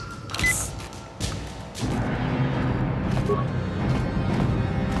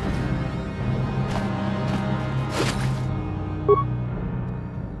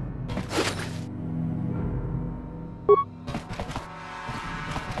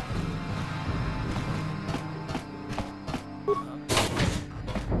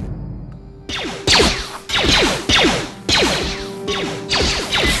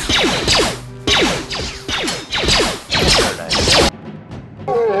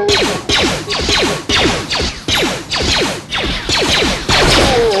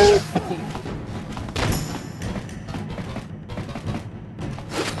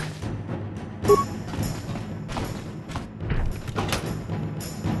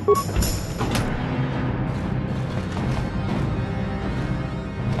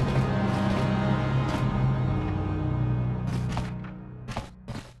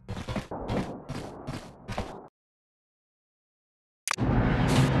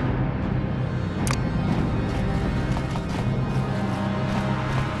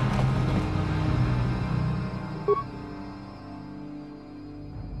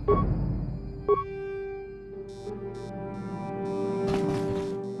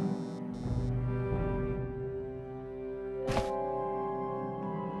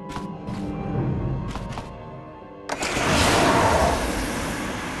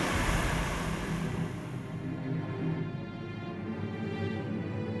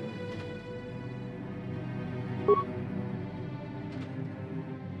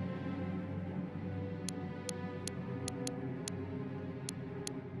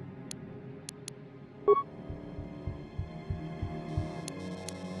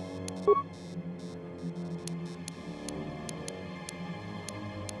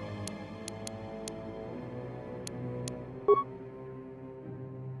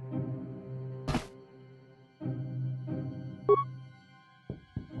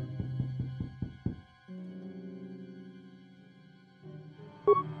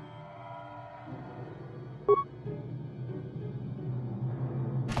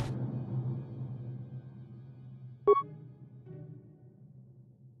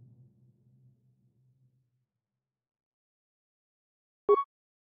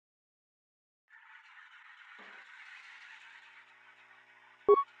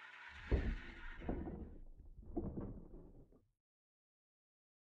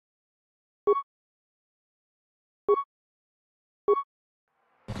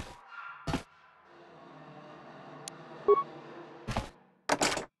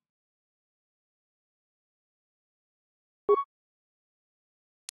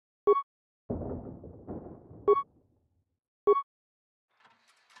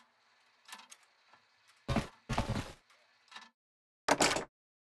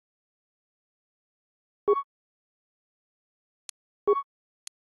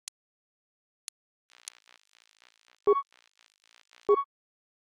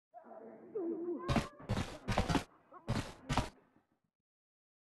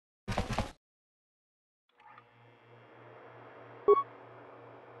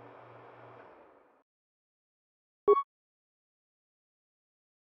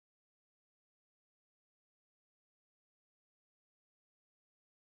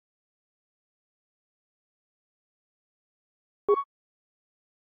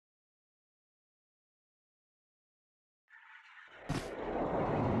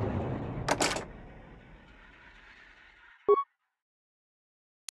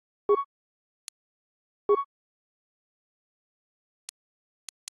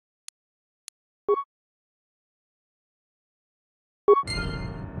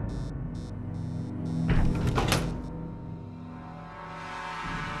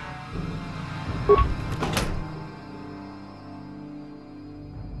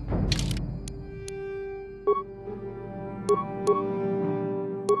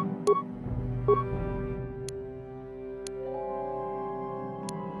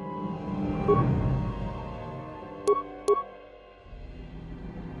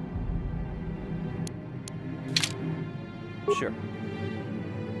 Sure.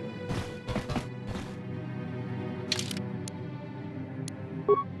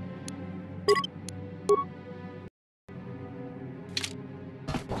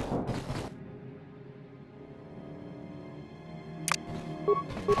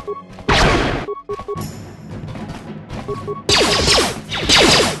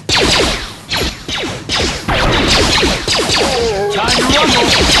 Time to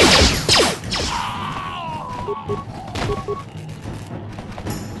rumble!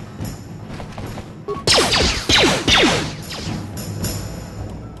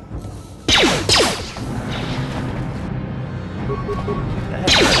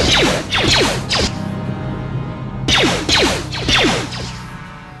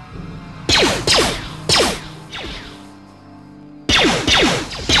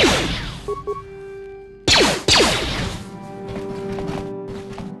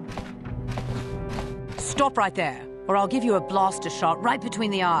 Stop right there, or I'll give you a blaster shot right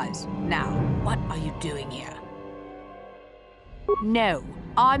between the eyes. Now, what are you doing here? No,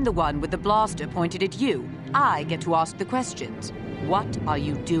 I'm the one with the blaster pointed at you. I get to ask the questions. What are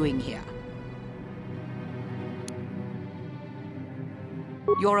you doing here?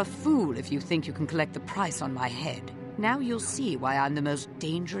 You're a fool if you think you can collect the price on my head. Now you'll see why I'm the most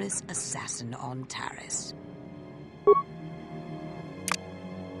dangerous assassin on Taris.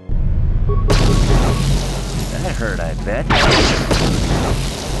 That hurt, I bet.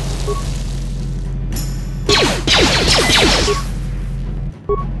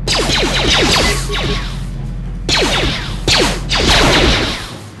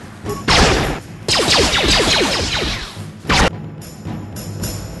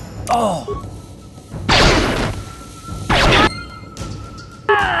 Oh!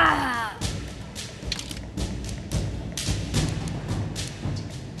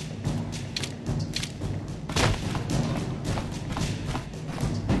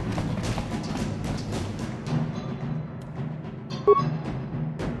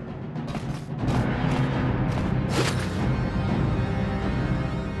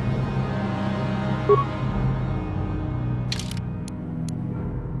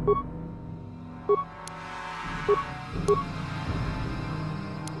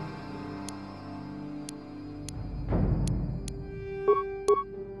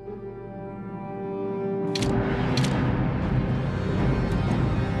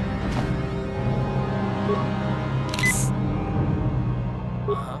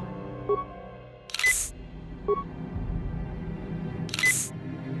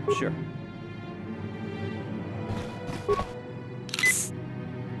 Sure.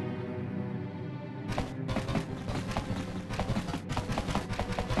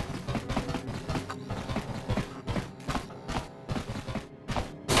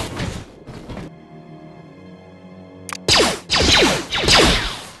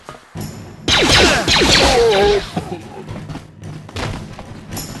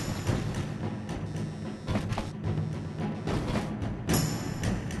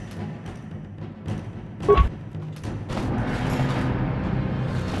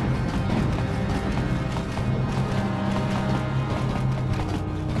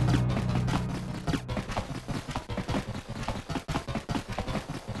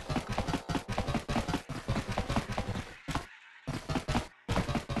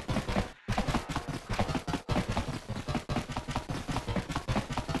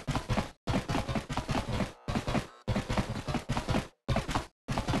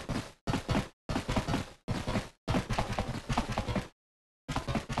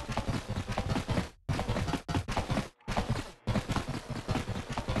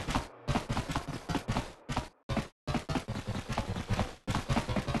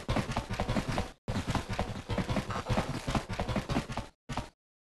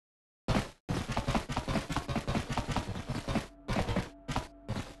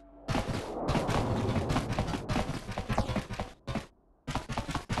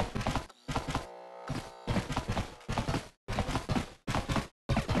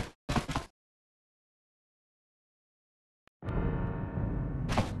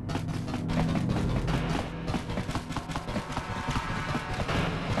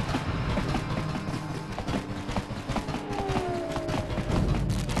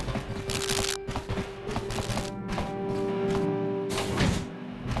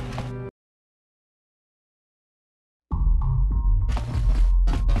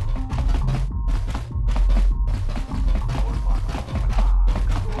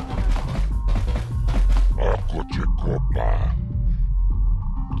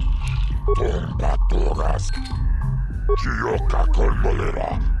 Kiyoka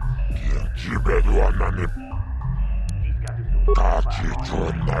kolmolera. Kibedu anani. Kachicho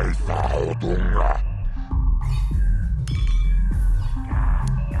naisa odunga.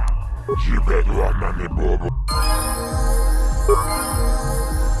 Kibedu anani bobo.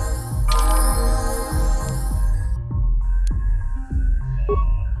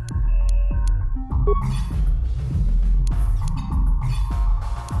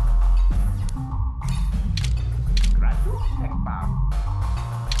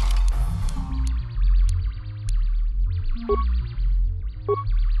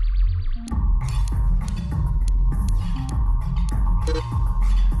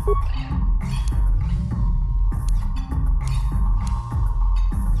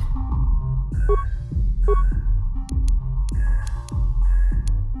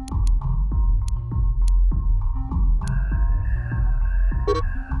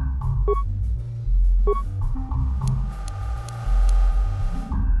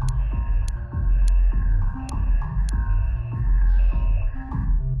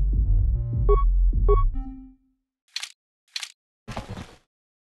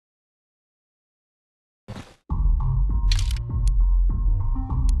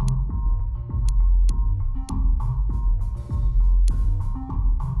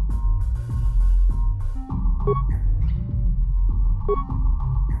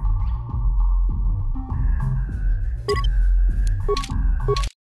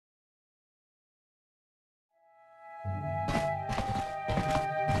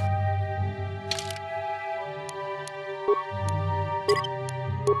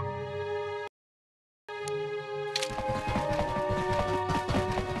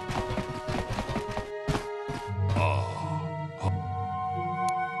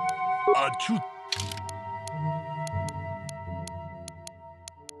 Achut.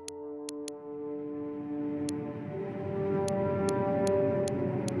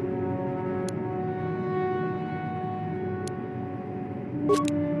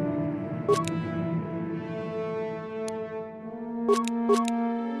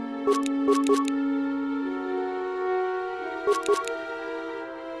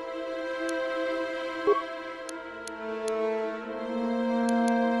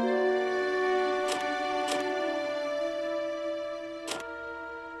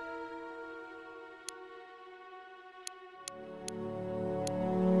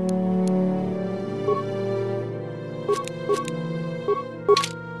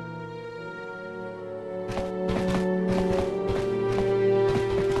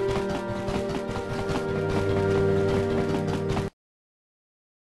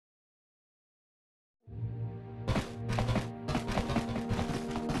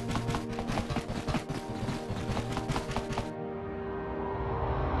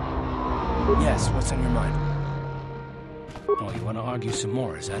 Yes, what's on your mind? Oh, you want to argue some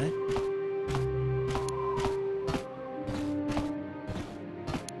more, is that it?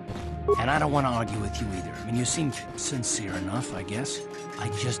 And I don't want to argue with you either. I mean, you seem sincere enough, I guess. I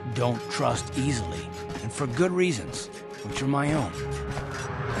just don't trust easily, and for good reasons, which are my own.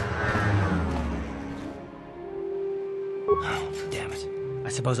 Oh, damn it. I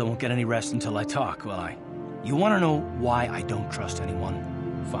suppose I won't get any rest until I talk, will I? You want to know why I don't trust anyone?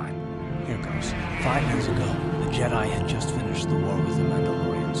 Fine. Here goes. 5 years ago, the Jedi had just finished the war with the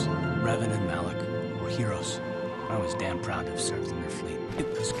Mandalorians. Revan and Malak were heroes. I was damn proud to have served in their fleet. It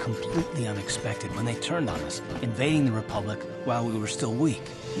was completely unexpected when they turned on us, invading the Republic while we were still weak.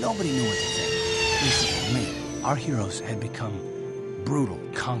 Nobody knew what to think. At least for me. Our heroes had become brutal,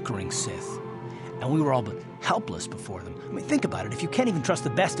 conquering Sith. And we were all but helpless before them. I mean, think about it. If you can't even trust the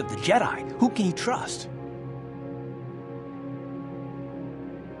best of the Jedi, who can you trust?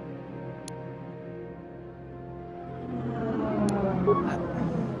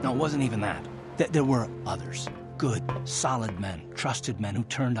 No, it wasn't even that. There were others. Good, solid men, trusted men who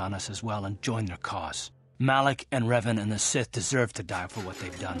turned on us as well and joined their cause. Malak and Revan and the Sith deserve to die for what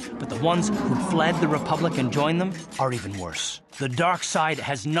they've done, but the ones who fled the Republic and joined them are even worse. The dark side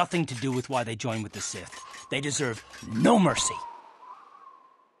has nothing to do with why they joined with the Sith. They deserve no mercy.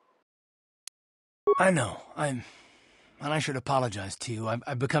 I know, and I should apologize to you.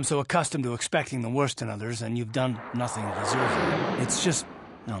 I've become so accustomed to expecting the worst in others, and you've done nothing to deserve it. It's just...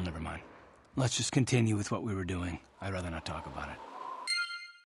 No, never mind. Let's just continue with what we were doing. I'd rather not talk about it.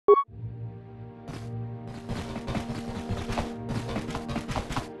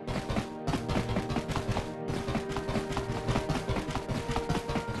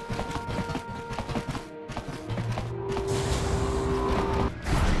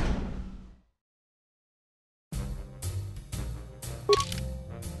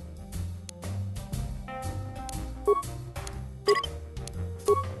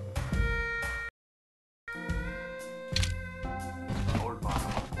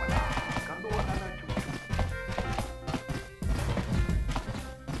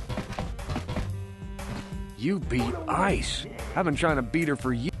 You beat Ice. I've been trying to beat her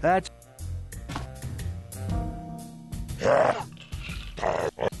for years. That's...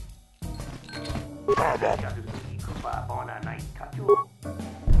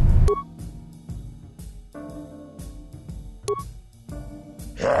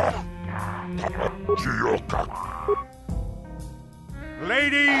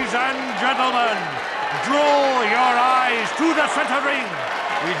 Ladies and gentlemen, draw your eyes to the center ring.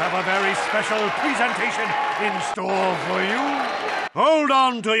 We have a very special presentation in store for you. Hold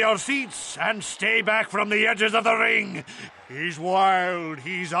on to your seats and stay back from the edges of the ring. He's wild,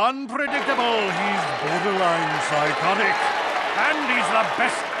 he's unpredictable, he's borderline psychotic. And he's the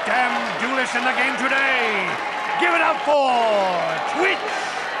best damn duelist in the game today. Give it up for Twitch.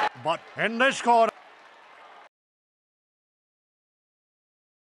 But in this corner...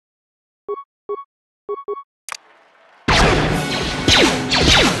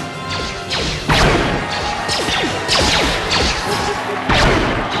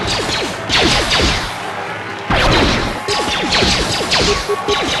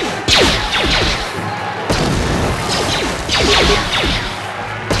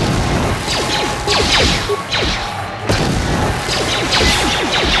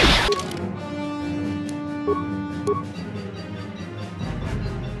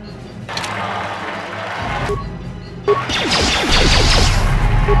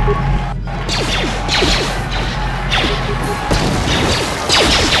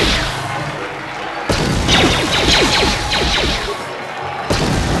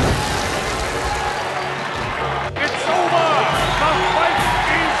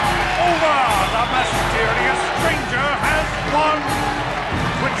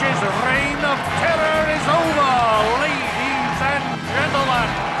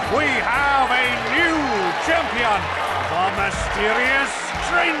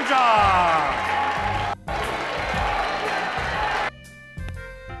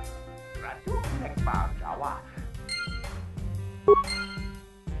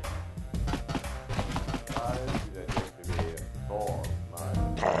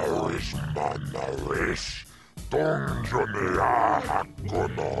 Taris manaris, donjonea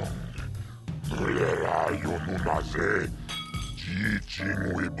hakonong. Nulera yonunaze,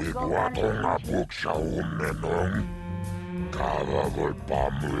 jicingwi bigwatong abuk shaunenong. Kava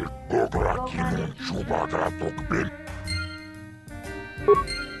golpamul, bograkinun chubagatokbin.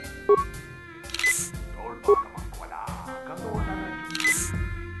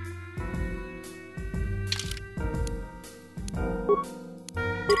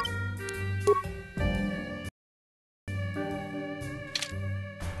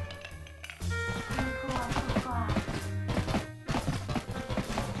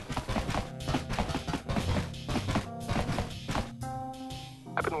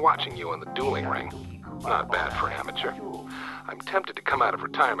 I've been watching you on the dueling ring. Not bad for an amateur. I'm tempted to come out of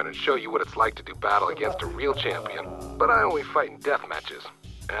retirement and show you what it's like to do battle against a real champion, but I only fight in death matches.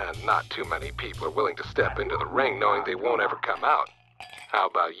 And not too many people are willing to step into the ring knowing they won't ever come out. How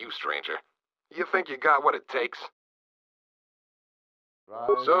about you, stranger? You think you got what it takes?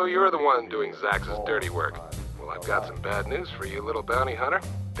 So you're the one doing Zax's dirty work. Well, I've got some bad news for you, little bounty hunter.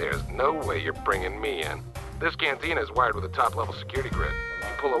 There's no way you're bringing me in. This cantina is wired with a top-level security grid. You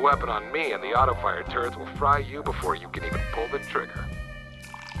pull a weapon on me and the auto-fire turrets will fry you before you can even pull the trigger.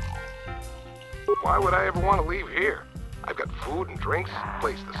 Why would I ever want to leave here? I've got food and drinks, a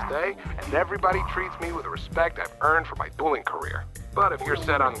place to stay, and everybody treats me with the respect I've earned for my dueling career. But if you're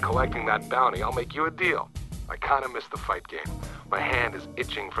set on collecting that bounty, I'll make you a deal. I kinda miss the fight game. My hand is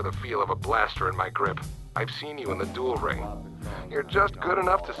itching for the feel of a blaster in my grip. I've seen you in the duel ring. You're just good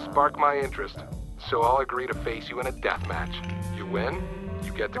enough to spark my interest. So I'll agree to face you in a death match. You win,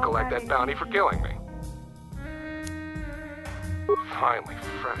 you get to collect that bounty for killing me. Finally,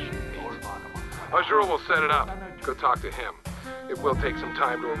 fresh and neat. Azure will set it up. Go talk to him. It will take some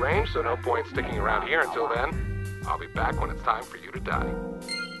time to arrange, so no point sticking around here until then. I'll be back when it's time for you to die.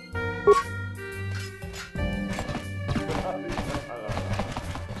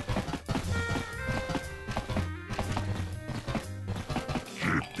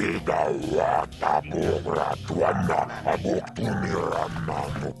 Tidawata bogra tuana abok tunirana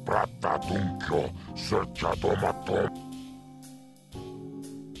no prata tunkyo sercha tomato.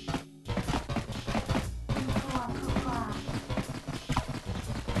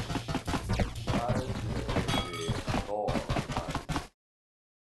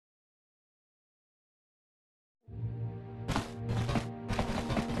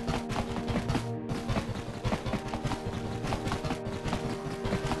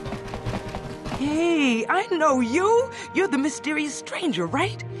 Hey, I know you. You're the mysterious stranger,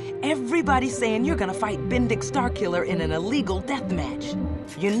 right? Everybody's saying you're gonna fight Bendix Starkiller in an illegal death match.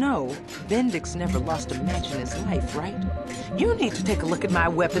 You know, Bendix never lost a match in his life, right? You need to take a look at my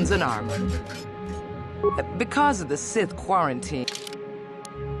weapons and armor. Because of the Sith quarantine...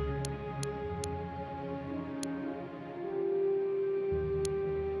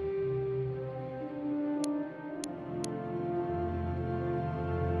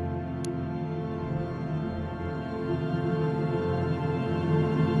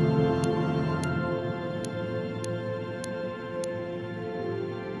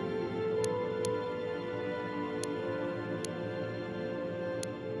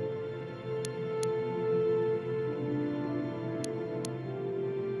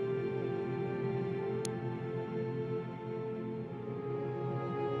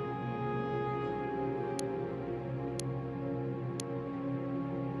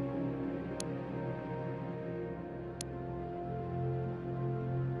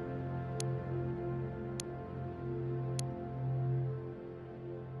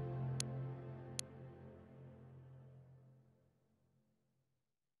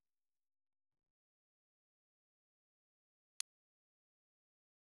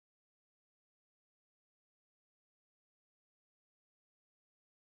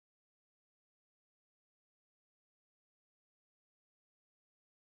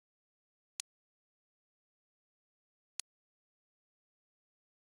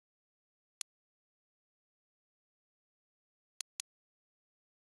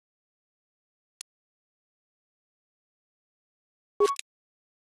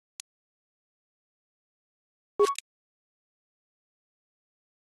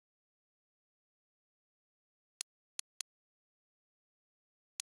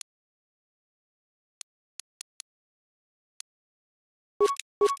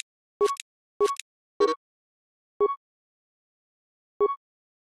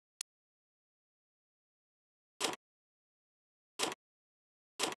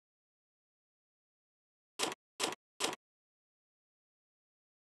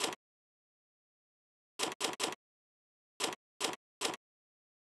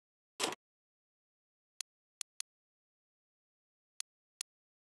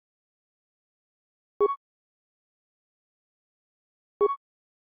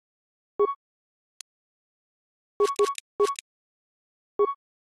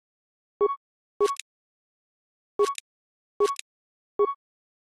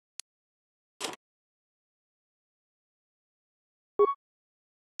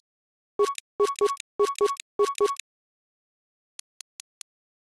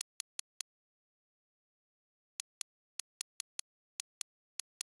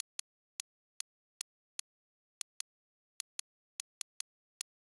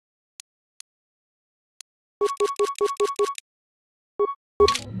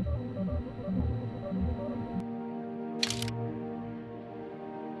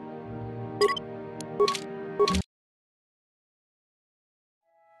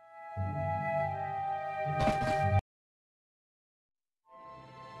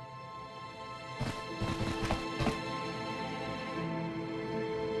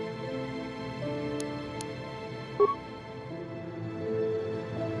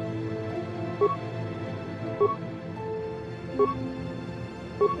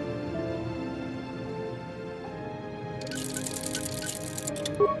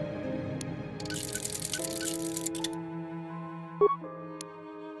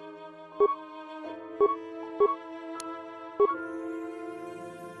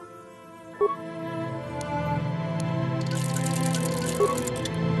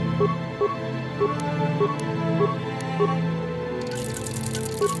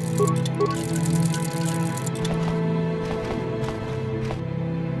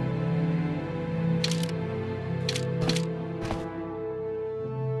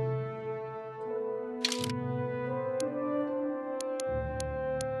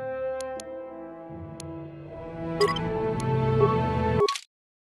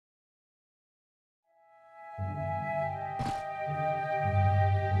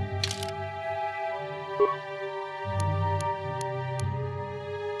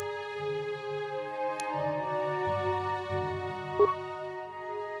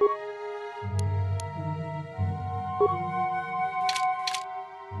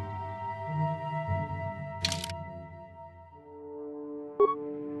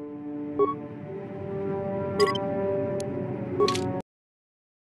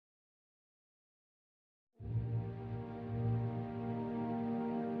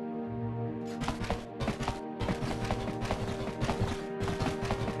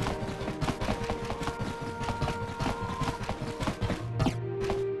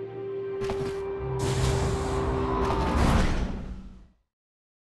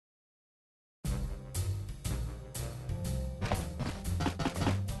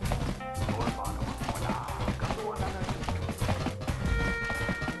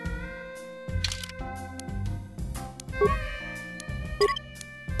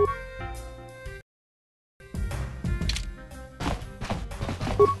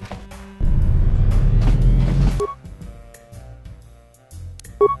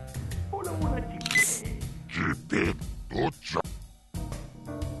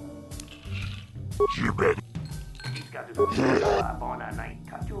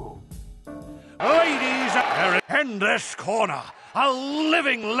 Ladies, in this corner, a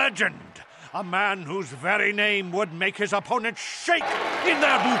living legend. A man whose very name would make his opponents shake in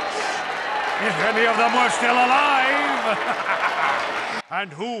their boots. If any of them were still alive.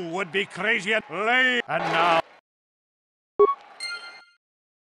 And who would be crazy and lay? And now...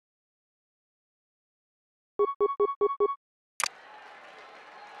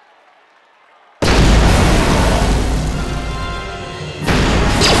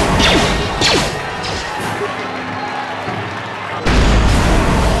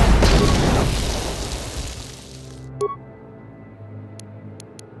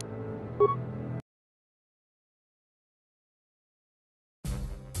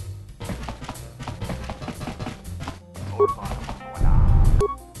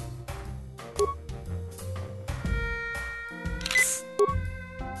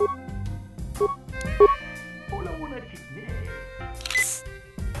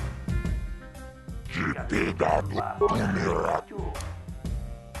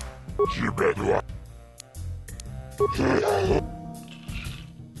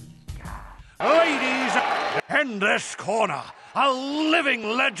 Ladies, in this corner, a living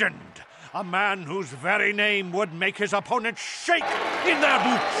legend. A man whose very name would make his opponents shake in their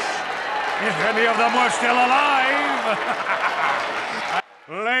boots. If any of them were still alive.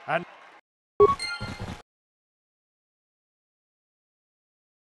 And...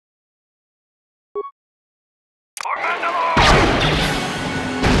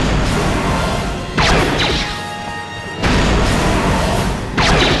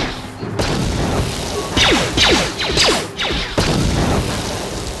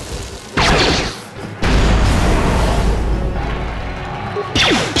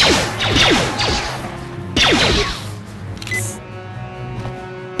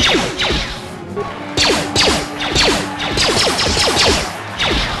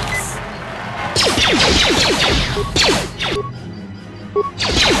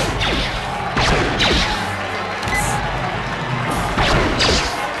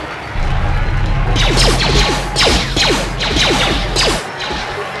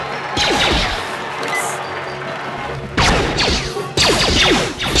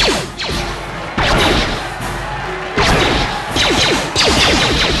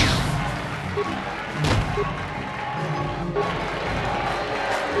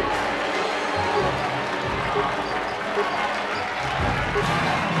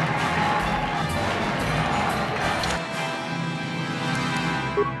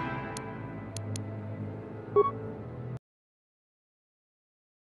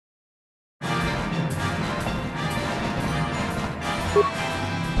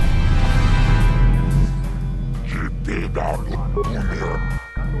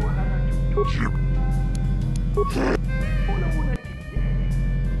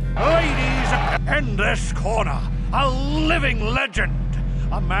 Ladies, in this corner, a living legend.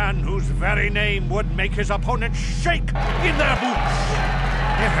 A man whose very name would make his opponents shake in their boots.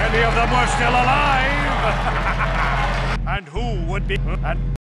 If any of them were still alive. And who would be...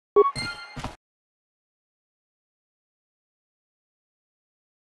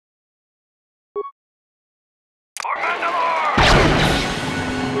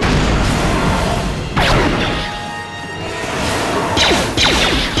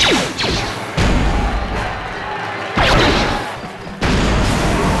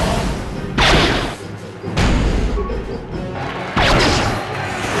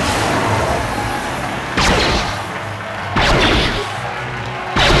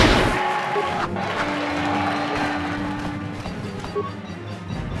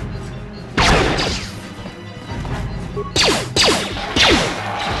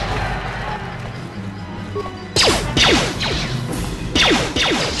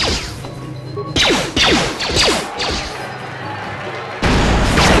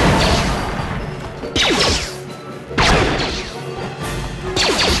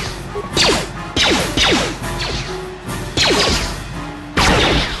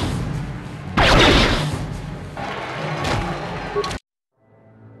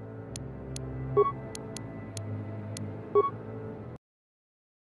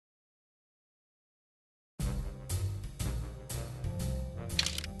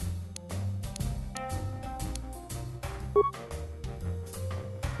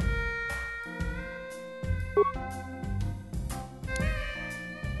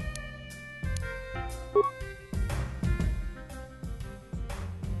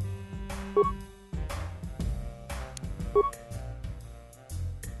 You